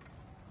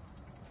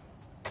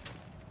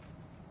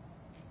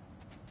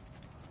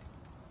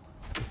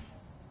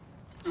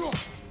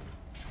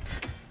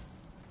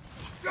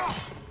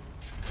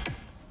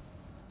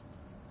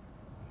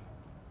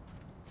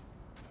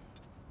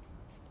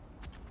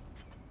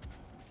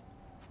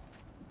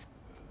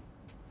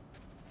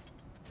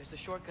 There's a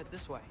shortcut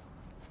this way.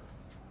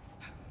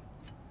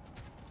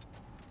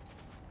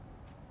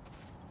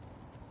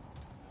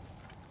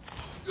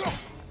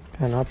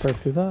 Can I not break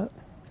through that?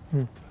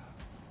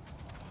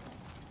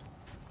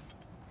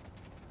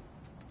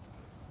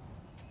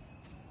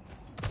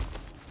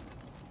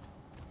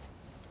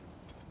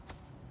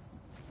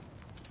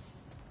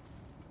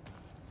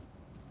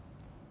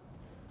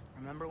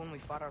 Remember when we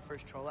fought our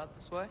first troll out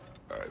this way?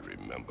 I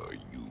remember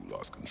you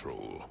lost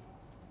control.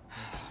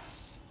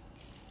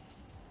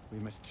 We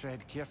must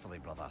tread carefully,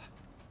 brother.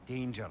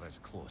 Danger is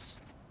close.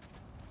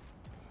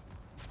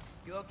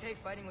 You okay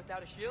fighting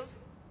without a shield?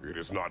 It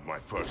is not my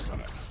first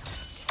time.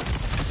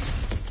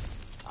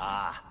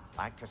 Ah,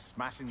 back to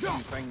smashing some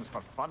things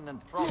for fun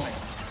and profit.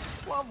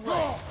 Lovely.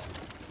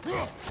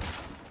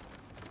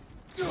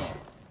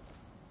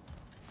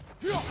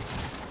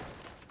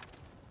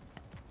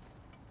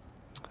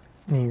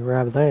 And you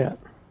grab that.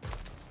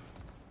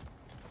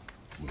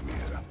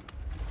 Mimir,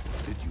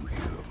 did you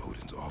hear of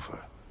Odin's offer?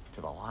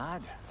 To the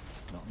lad?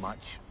 Not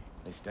much.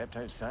 They stepped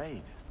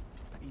outside.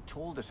 But he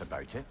told us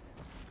about it.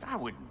 I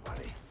wouldn't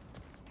worry.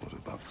 What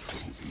about the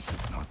things he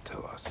did not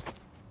tell us?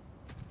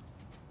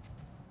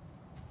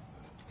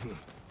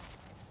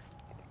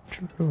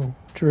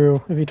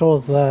 True. If he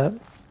told us that,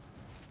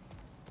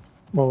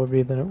 what would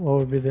be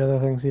the other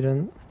things he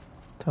didn't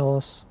tell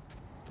us?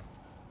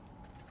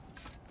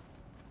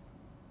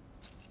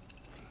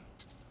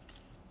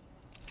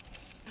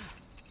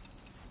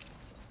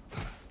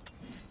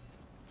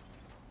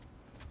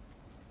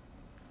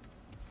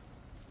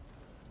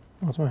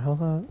 What's my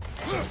health at?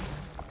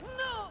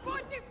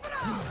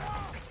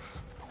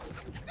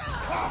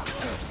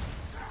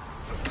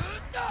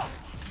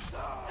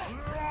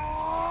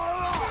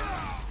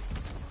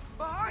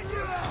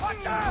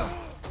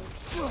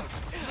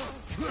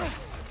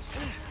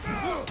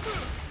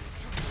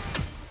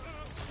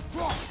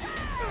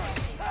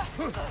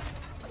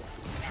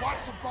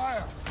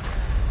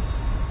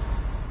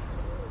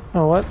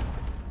 Oh, what?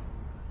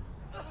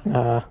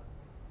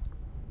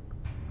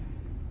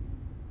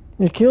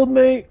 You killed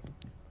me!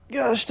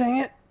 Gosh dang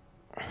it!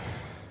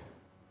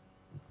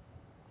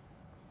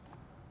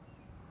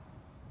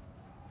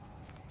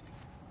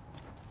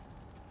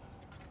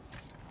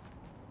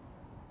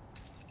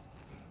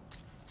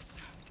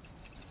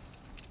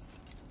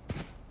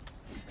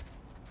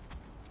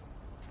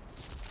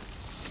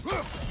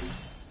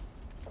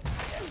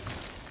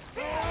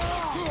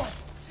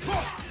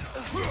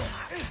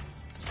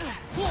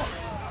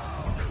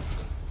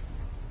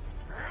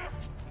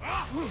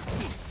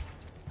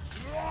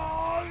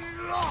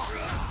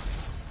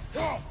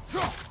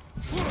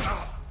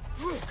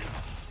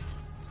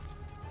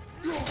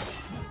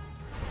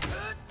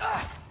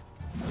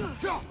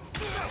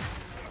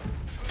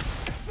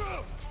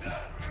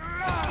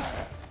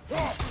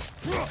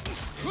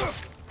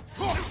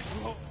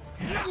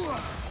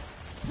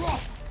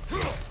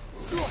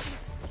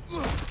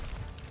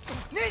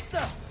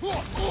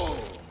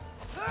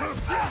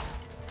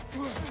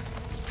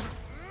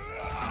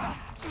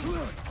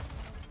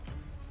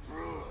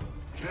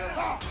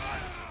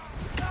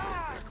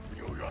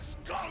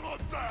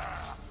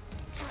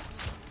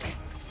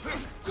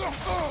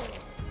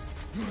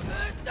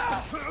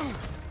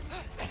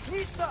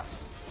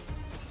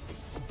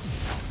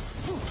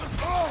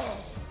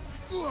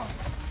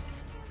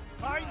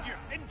 Behind you!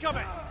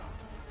 Incoming!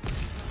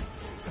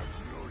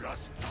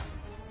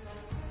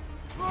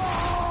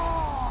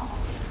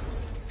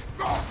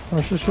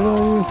 What's the shit out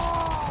of you?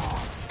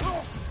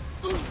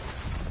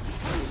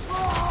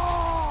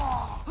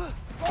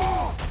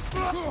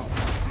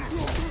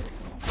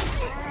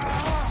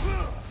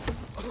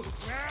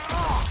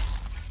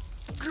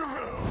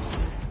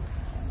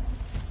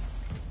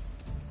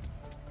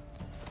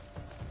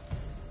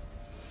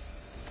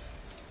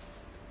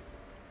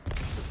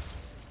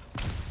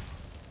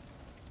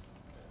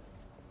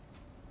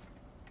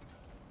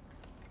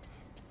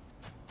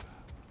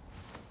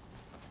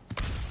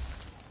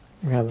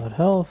 We have that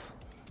health.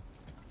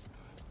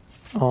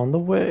 On the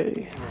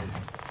way.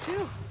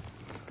 Phew.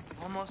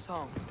 Almost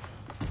home.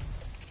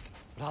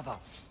 Brother,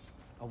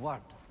 a word.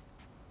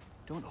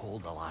 Don't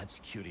hold the lad's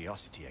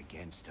curiosity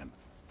against him.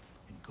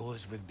 It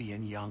goes with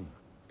being young.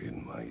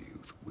 In my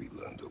youth, we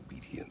learned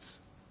obedience.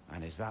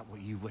 And is that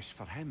what you wish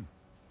for him?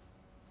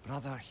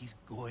 Brother, he's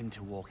going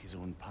to walk his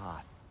own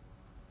path.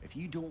 If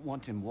you don't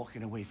want him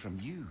walking away from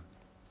you,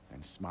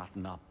 then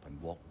smarten up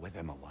and walk with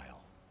him a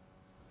while.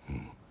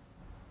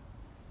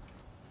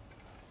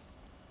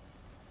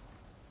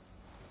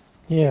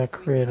 Yeah, We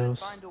could Kratos.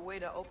 find a way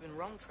to open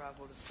roam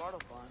travel to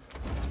Svartalfheim.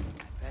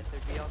 I bet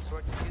there'd be all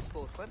sorts of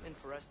useful equipment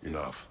for us to...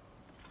 Enough.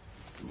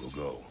 We will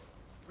go.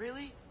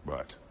 Really?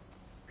 But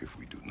if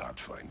we do not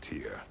find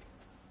Tyr,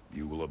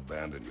 you will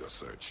abandon your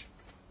search.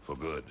 For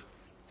good.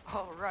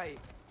 All right.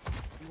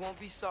 You won't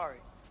be sorry.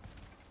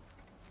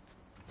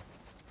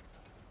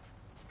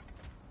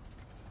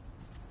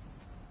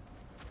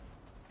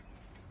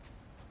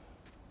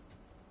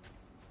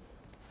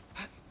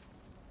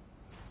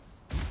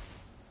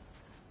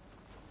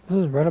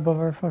 This is right above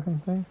our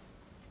fucking thing.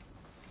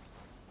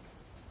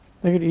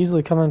 They could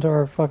easily come into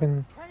our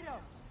fucking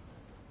Kratos!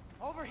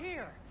 Over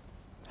here!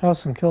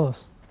 house and kill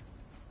us.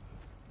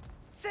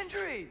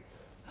 Sindri!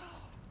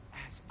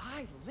 As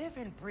I live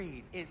and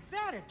breathe, is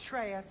that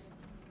Atreus?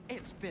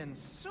 It's been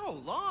so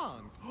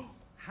long.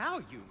 How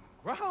you've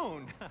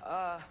grown.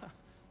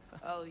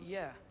 Oh,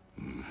 yeah.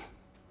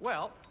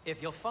 Well,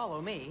 if you'll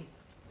follow me,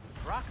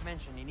 Brok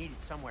mentioned you needed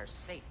somewhere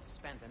safe to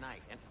spend the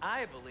night, and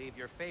I believe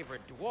your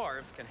favorite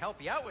dwarves can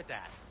help you out with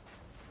that.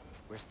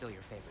 We're still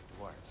your favorite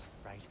dwarves,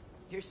 right?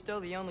 You're still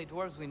the only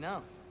dwarves we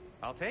know.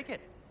 I'll take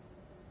it.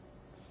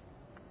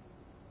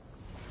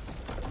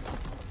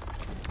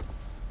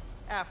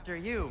 After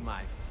you,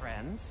 my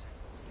friends.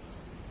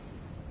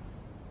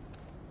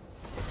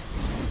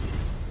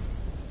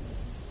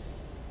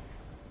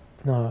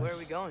 Nice. Where are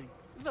we going?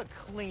 The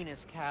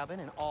cleanest cabin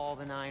in all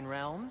the 9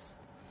 realms.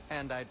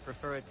 And I'd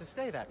prefer it to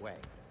stay that way.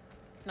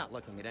 Not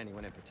looking at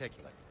anyone in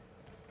particular.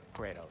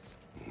 Kratos.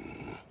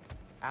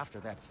 After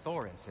that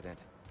Thor incident,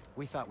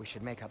 we thought we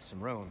should make up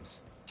some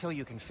rooms, till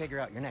you can figure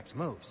out your next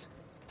moves.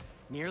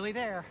 Nearly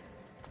there.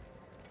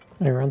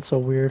 They ran so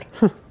weird.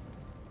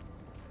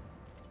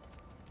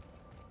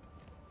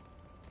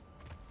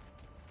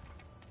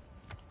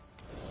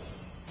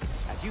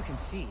 As you can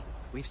see,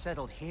 we've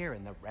settled here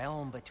in the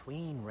realm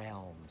between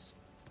realms.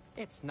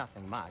 It's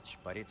nothing much,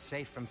 but it's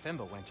safe from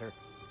Fimbulwinter,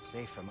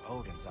 safe from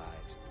Odin's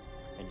eyes.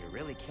 And you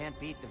really can't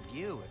beat the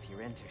view if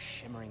you're into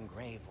shimmering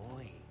gray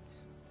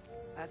voids.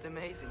 That's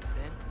amazing,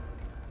 Sin.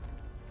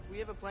 We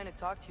have a plan to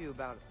talk to you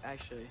about,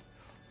 actually.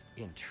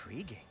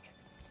 Intriguing.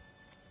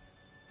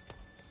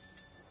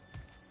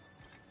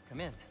 Come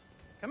in.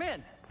 Come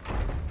in!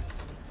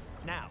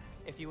 Now,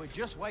 if you would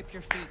just wipe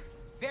your feet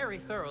very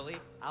thoroughly,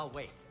 I'll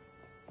wait.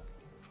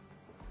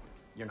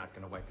 You're not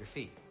gonna wipe your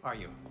feet, are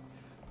you?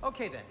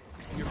 Okay then.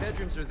 Your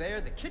bedrooms are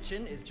there, the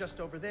kitchen is just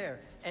over there.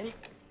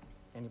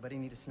 Anybody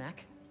need a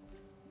snack?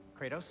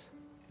 Kratos?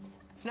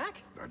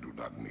 Snack? I do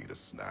not need a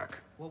snack.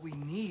 What we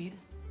need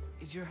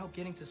is your help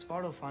getting to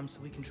Svartalfheim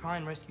so we can try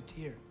and rescue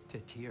Tyr. To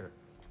Tyr.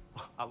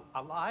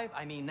 Alive?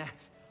 I mean,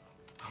 that's...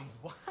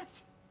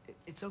 What?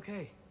 It's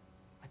okay.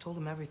 I told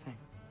him everything.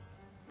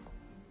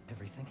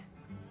 Everything?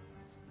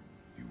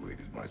 You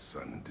aided my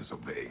son in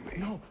disobeying me.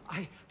 No,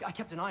 I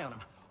kept an eye on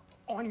him.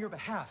 On your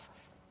behalf.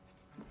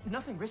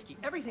 Nothing risky.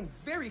 Everything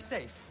very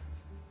safe.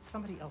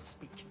 Somebody else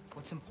speak.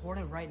 What's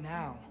important right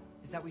now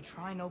is that we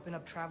try and open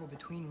up travel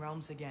between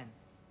realms again.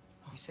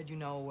 You said you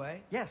know a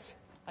way? Yes,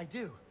 I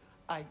do.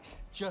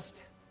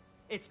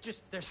 It's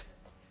just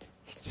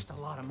a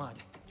lot of mud.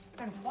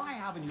 Then why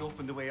haven't you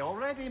opened the way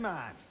already,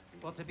 man?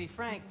 Well, to be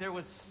frank, there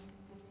was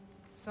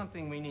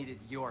something we needed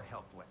your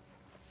help with.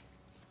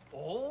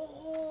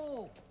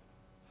 Oh!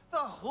 The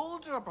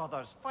Holder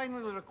brothers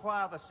finally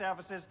require the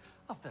services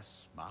of the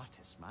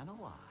smartest man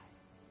alive.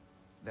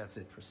 That's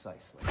it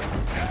precisely.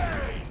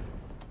 Hey!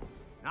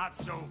 Not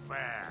so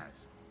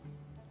fast.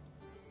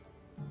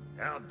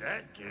 How'd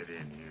that get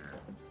in here?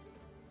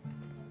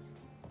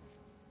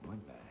 What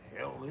the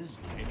hell is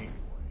it anyway?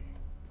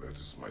 That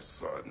is my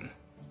son.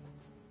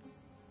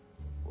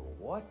 Well,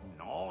 what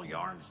in all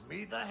yarns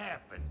me the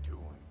happened to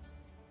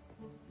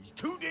him? He's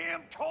too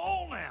damn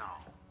tall now.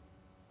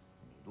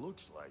 He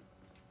looks like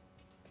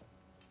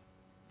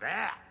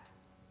that.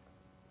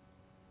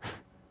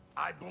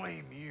 I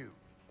blame you.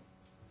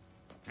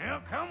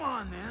 Now, come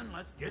on then.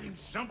 Let's get him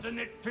something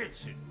that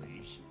fits at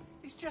least.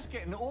 He's just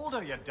getting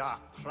older, you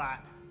dark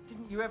prat.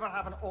 Didn't you ever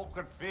have an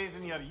awkward phase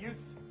in your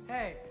youth?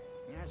 Hey,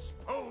 I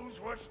suppose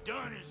what's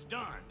done is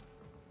done.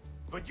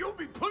 But you'll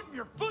be putting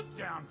your foot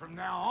down from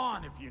now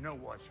on if you know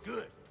what's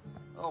good.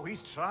 Oh,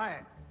 he's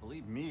trying.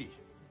 Believe me.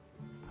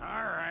 All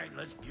right,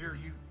 let's gear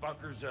you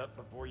fuckers up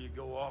before you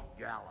go off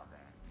gallivanting.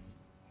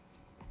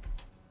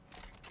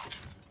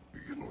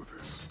 Begin with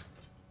this.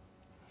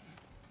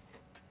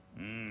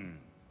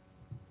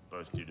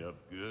 Busted up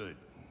good.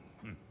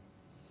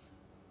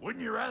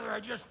 Wouldn't you rather I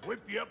just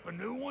whip you up a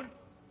new one?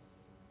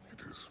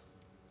 It is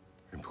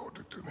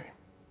important to me.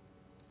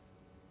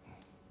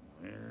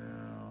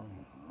 Well,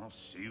 I'll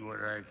see what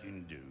I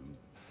can do.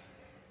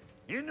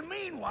 In the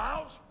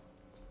meanwhile,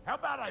 how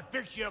about I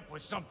fix you up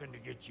with something to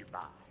get you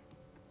by?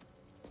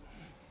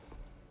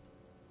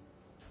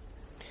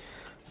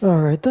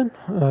 Alright then.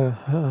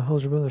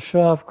 Hold your brother's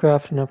shop,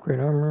 craft and upgrade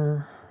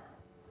armor.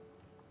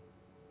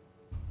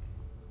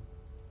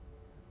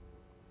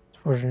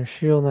 Forge a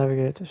shield,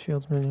 navigate to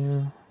shields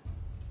menu.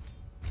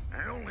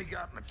 I only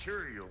got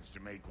materials to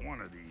make one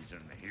of these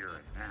in the here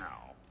and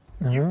now.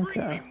 You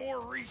bring me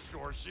more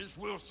resources,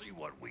 we'll see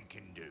what we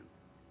can do.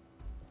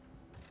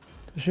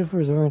 The shield for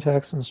reserving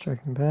attacks and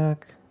striking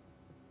back.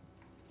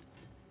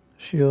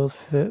 Shield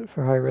fit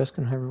for high risk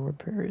and high reward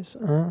parries.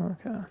 Oh,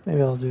 okay.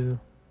 Maybe I'll do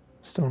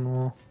stone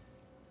wall.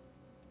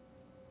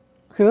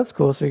 Okay, that's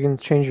cool. So you can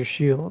change your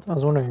shield. I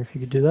was wondering if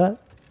you could do that.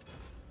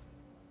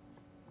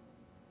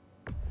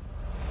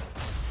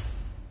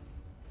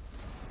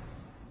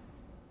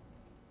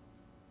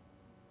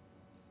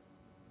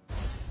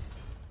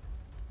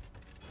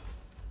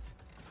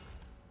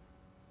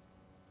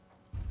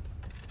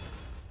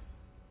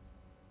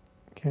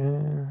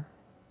 Okay.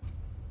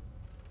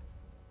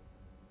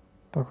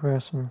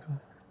 Buckgrass.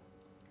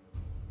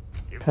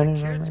 If Penny the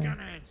kid's armor.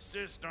 gonna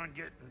insist on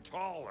getting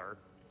taller,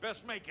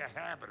 best make a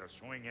habit of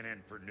swinging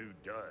in for new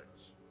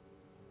duds.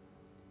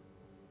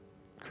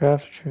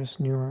 Craft choose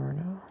new armor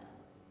now.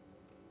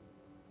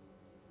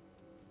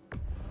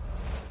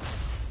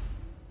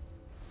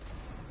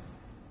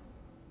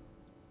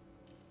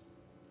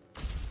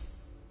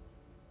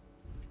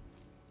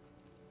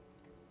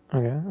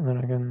 Okay, and then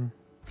I can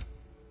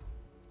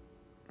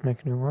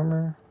make new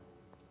armor.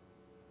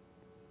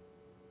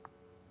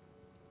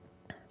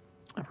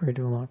 Upgrade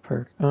to unlock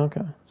perk.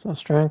 Okay, so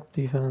strength,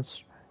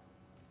 defense.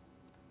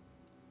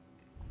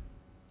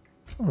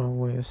 Oh,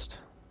 waste.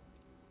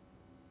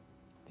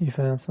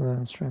 Defense, and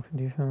then strength and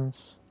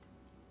defense.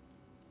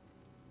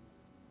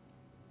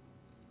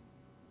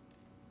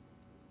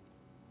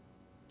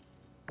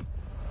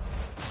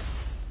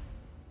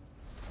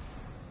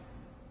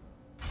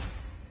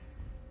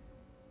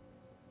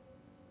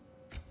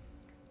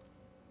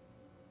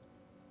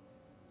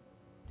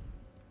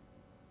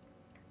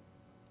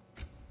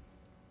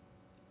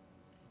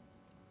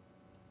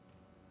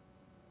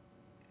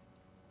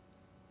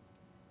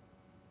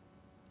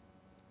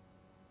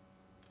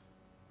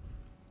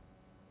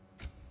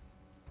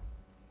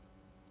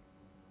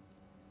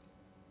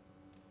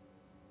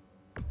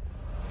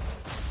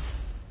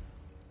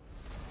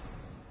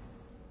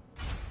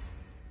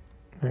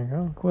 There you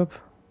go, equip.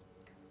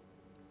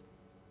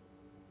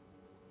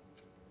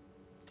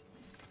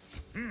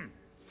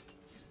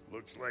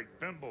 Looks like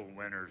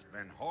Thimblewinter's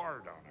been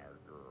hard on our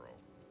girl.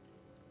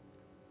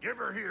 Give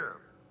her here.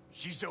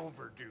 She's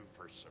overdue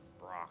for some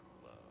Brok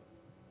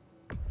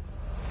love.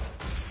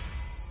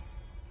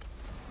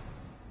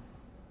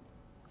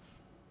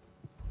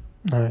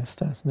 Nice,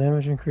 stats and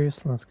damage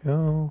increase. Let's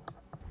go.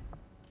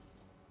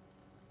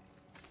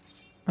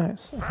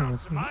 Nice. Found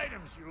some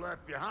items you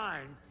left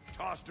behind.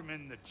 Tossed them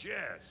in the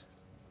chest.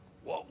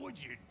 What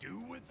would you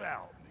do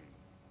without me?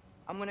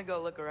 I'm gonna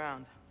go look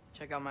around.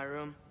 Check out my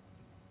room.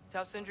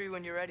 Tell Sindri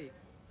when you're ready.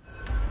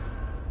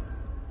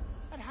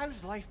 And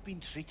how's life been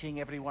treating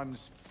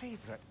everyone's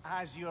favorite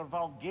Azure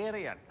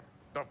Vulgarian?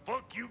 The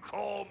fuck you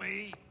call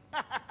me?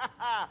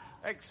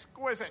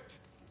 Exquisite.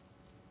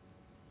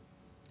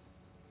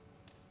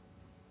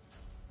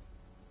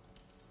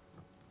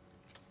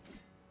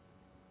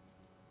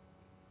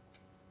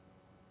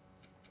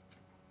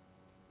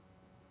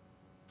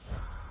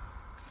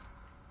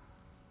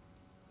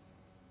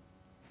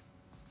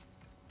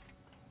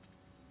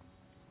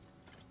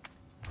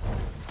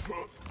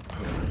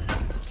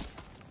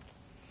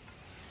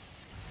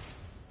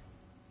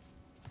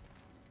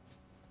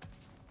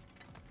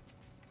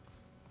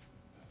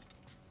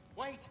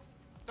 Wait!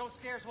 Those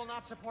stairs will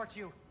not support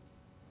you.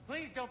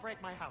 Please don't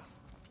break my house.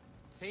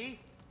 See?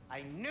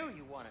 I knew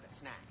you wanted a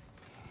snack.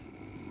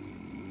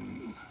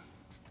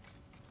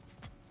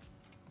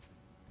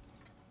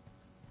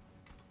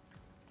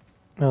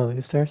 Oh,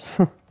 these stairs?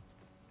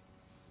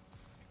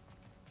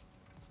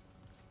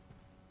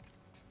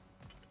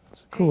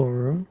 It's a cool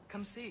room.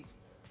 Come see.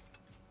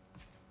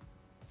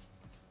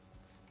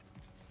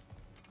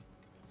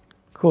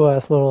 Cool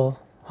ass little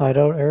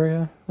hideout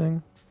area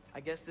thing. I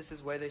guess this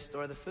is where they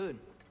store the food.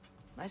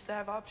 Nice to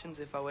have options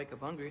if I wake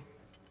up hungry.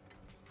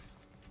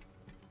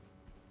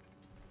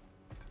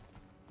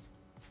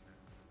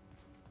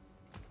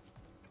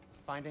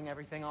 Finding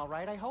everything all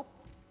right, I hope?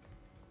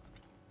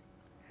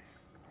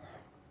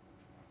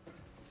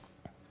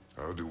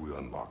 How do we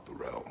unlock the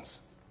realms?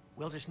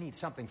 We'll just need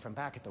something from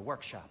back at the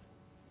workshop.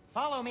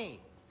 Follow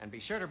me, and be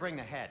sure to bring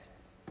the head.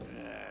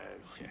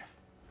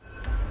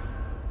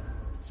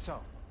 So,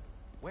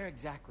 where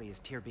exactly is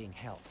Tyr being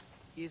held?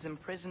 He's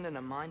imprisoned in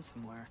a mine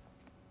somewhere.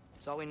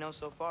 That's all we know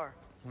so far.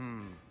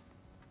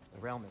 The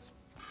realm is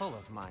full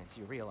of mines,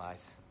 you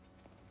realize.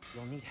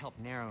 You'll need help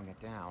narrowing it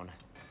down.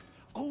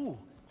 Oh,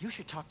 you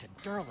should talk to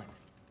Durlin.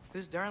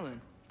 Who's Darlin?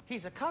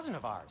 He's a cousin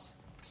of ours.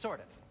 Sort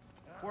of.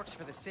 Works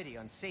for the city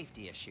on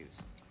safety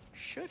issues.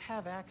 Should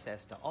have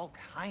access to all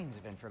kinds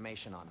of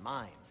information on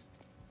mines.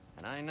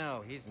 And I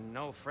know he's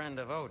no friend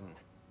of Odin.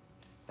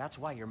 That's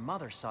why your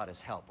mother sought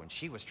his help when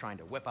she was trying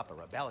to whip up a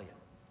rebellion.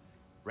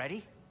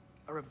 Ready?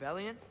 A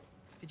rebellion?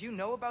 Did you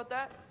know about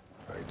that?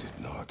 I did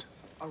not.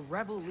 A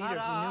rebel leader who knew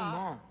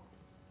Mom.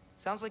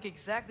 Sounds like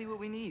exactly what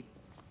we need.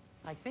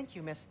 I think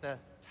you missed the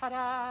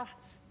ta-da.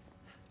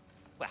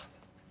 Well,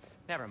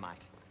 never mind.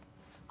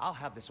 I'll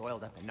have this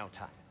oiled up in no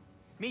time.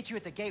 Meet you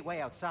at the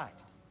gateway outside.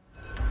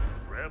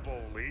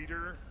 Rebel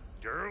leader?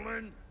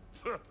 Durlin?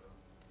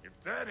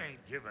 If that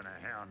ain't giving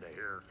a hound a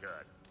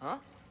haircut. Huh?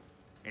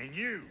 And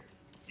you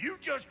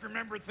just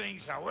remember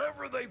things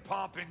however they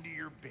pop into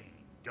your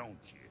being, don't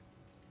you?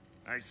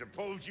 I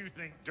suppose you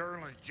think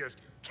Durlin's just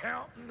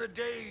counting the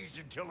days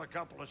until a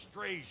couple of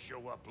strays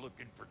show up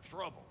looking for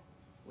trouble.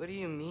 What do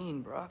you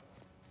mean, Brok?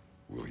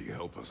 Will you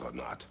help us or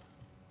not?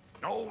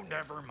 No,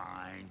 never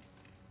mind.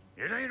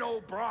 It ain't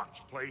old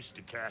Brok's place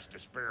to cast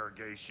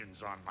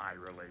asparagations on my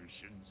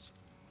relations.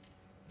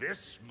 This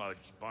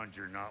smudge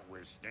sponger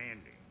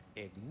notwithstanding.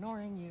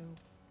 Ignoring you.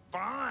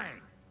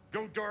 Fine.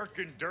 Go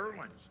darken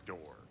Durlin's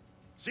door.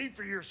 See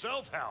for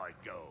yourself how it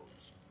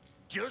goes.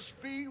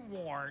 Just be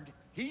warned,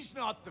 he's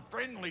not the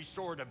friendly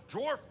sort of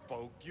dwarf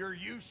folk you're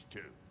used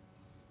to.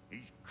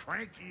 He's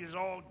cranky as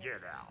all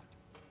get out.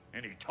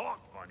 And he talk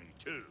funny,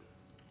 too.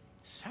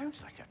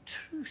 Sounds like a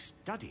true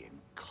study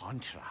in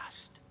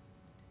contrast.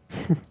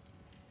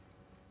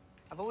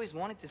 I've always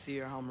wanted to see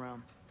your home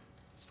realm.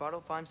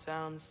 Svartalfheim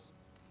sounds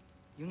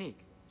unique.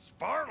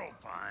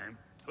 Svartalfheim?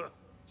 Huh,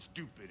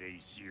 stupid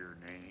Aesir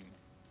name.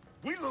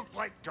 We look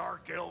like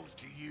dark elves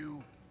to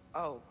you.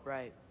 Oh,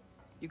 right.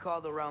 You call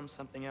the realm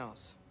something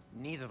else.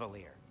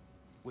 Nidavellir,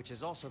 which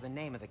is also the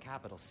name of the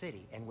capital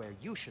city and where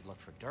you should look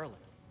for Durlin.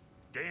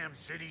 Damn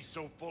city's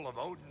so full of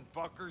Odin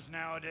fuckers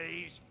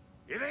nowadays.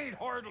 It ain't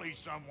hardly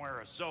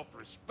somewhere a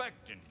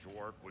self-respecting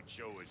dwarf would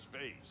show his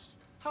face.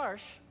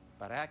 Harsh,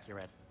 but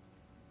accurate.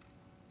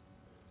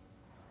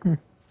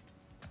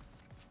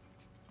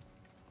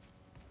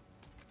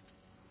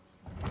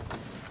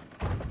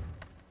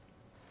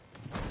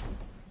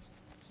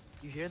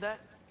 You hear that?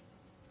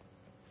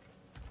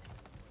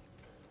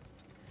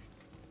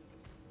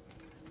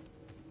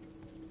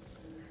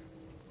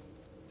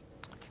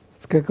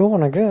 Let's get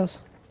going, I guess.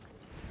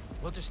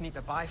 We'll just need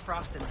the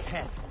Bifrost in the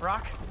head.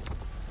 Brok,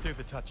 do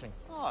the touching.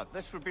 Oh,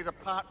 this would be the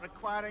part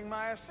requiring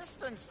my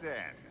assistance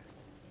then.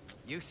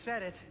 You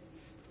said it.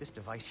 This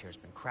device here has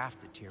been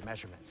crafted to your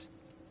measurements.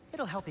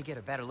 It'll help you get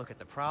a better look at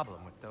the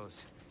problem with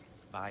those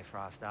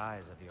Bifrost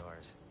eyes of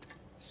yours.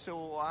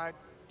 So,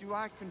 do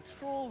I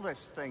control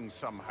this thing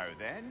somehow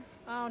then?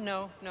 Oh,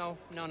 no.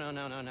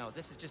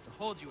 This is just to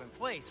hold you in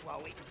place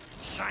while we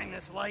shine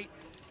this light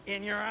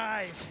in your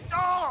eyes.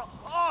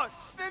 Oh,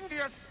 Sindri,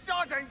 you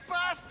sodding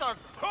bastard!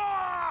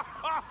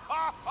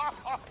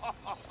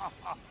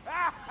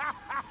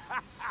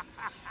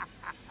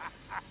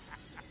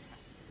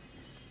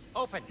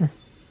 Open!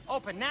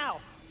 Open now!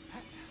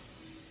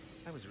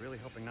 I was really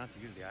hoping not to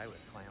use the eyelid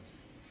clamps.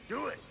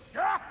 Do it!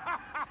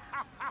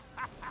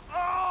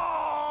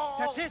 Oh!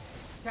 That's it!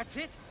 That's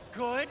it!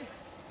 Good!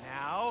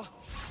 Now,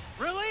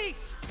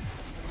 release!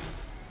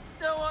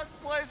 Still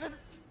unpleasant.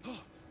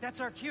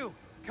 That's our cue.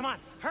 Come on,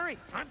 hurry!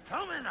 I'm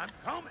coming!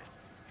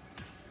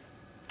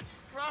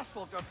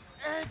 Grassel just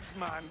eggs,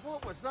 man.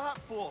 What was that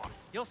for?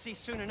 You'll see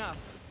soon enough.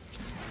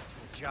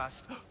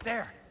 Just...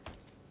 There!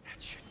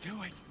 That should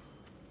do it.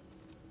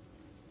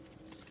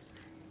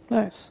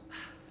 Nice.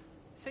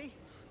 See?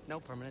 No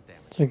permanent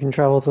damage. So you can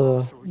travel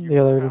to the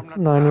other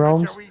 9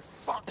 realms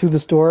to the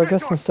store, I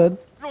guess, instead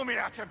Throw me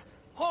at him.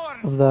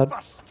 of that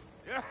First.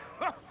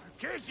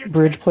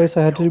 bridge place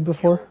I had to do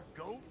before.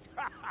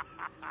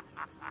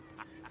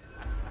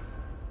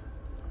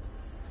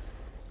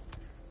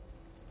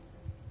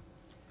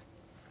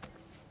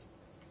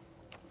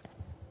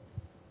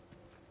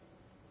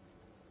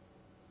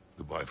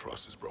 The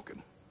Bifrost is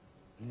broken.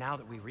 Now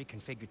that we've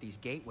reconfigured these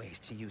gateways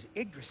to use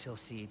Yggdrasil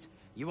seeds,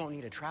 you won't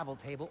need a travel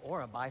table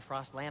or a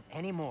Bifrost lamp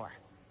anymore.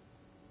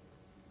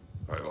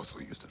 I also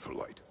used it for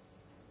light.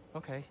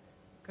 Okay,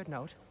 good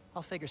note.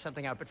 I'll figure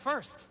something out, but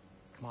first,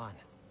 come on,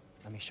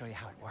 let me show you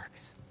how it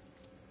works.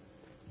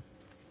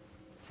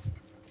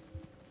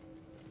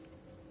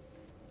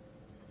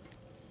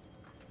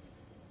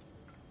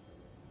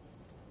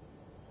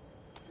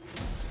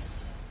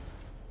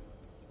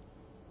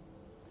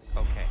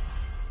 Okay,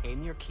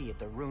 aim your key at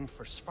the rune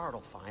for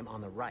Svartalfheim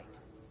on the right,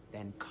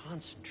 then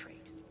concentrate.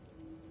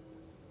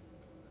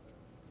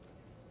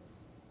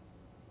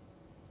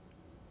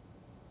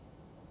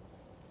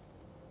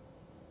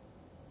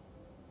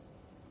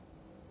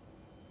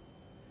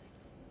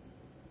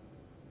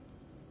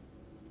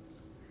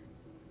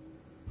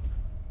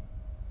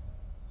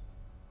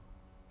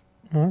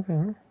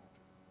 Okay.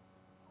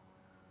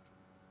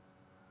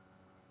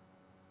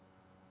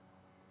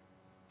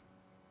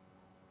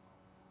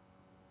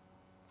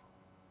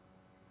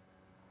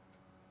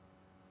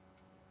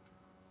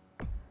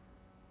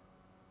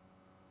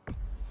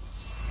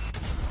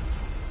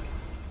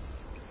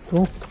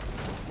 Cool.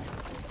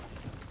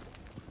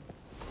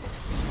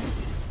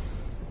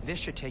 This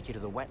should take you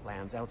to the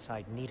wetlands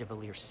outside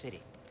Nidavellir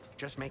City.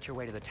 Just make your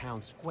way to the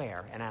town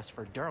square and ask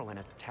for Durlin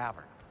at the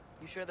tavern.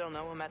 You sure they'll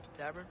know him at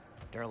the tavern?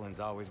 Durlin's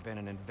always been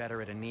an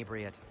inveterate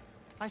inebriate.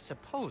 I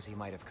suppose he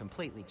might have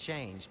completely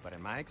changed, but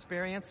in my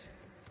experience,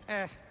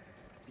 Did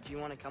you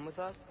want to come with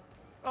us?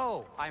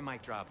 Oh, I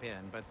might drop in,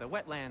 but the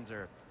wetlands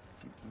are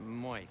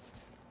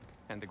moist.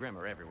 And the Grim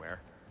are everywhere.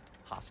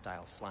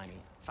 Hostile,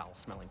 slimy,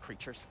 foul-smelling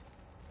creatures.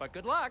 But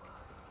good luck!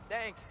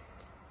 Thanks.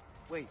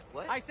 Wait,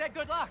 what? I said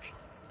good luck!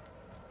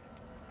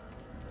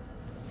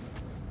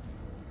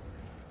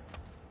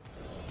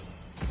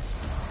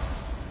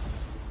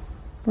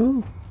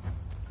 Ooh.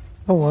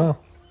 Oh wow.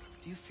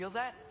 Do you feel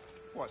that?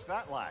 What's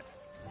that, lad?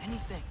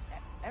 Anything.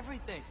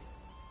 Everything.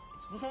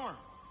 It's warm.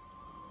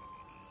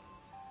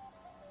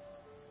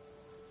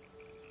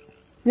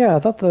 Yeah, I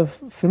thought the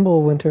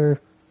Fimbulwinter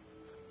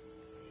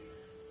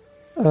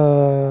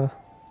I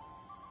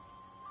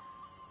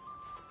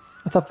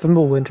thought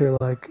Fimbulwinter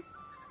like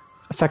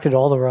affected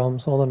all the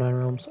realms, all the 9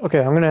 realms. Okay,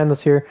 I'm gonna end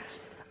this here.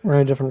 We're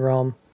in a different realm.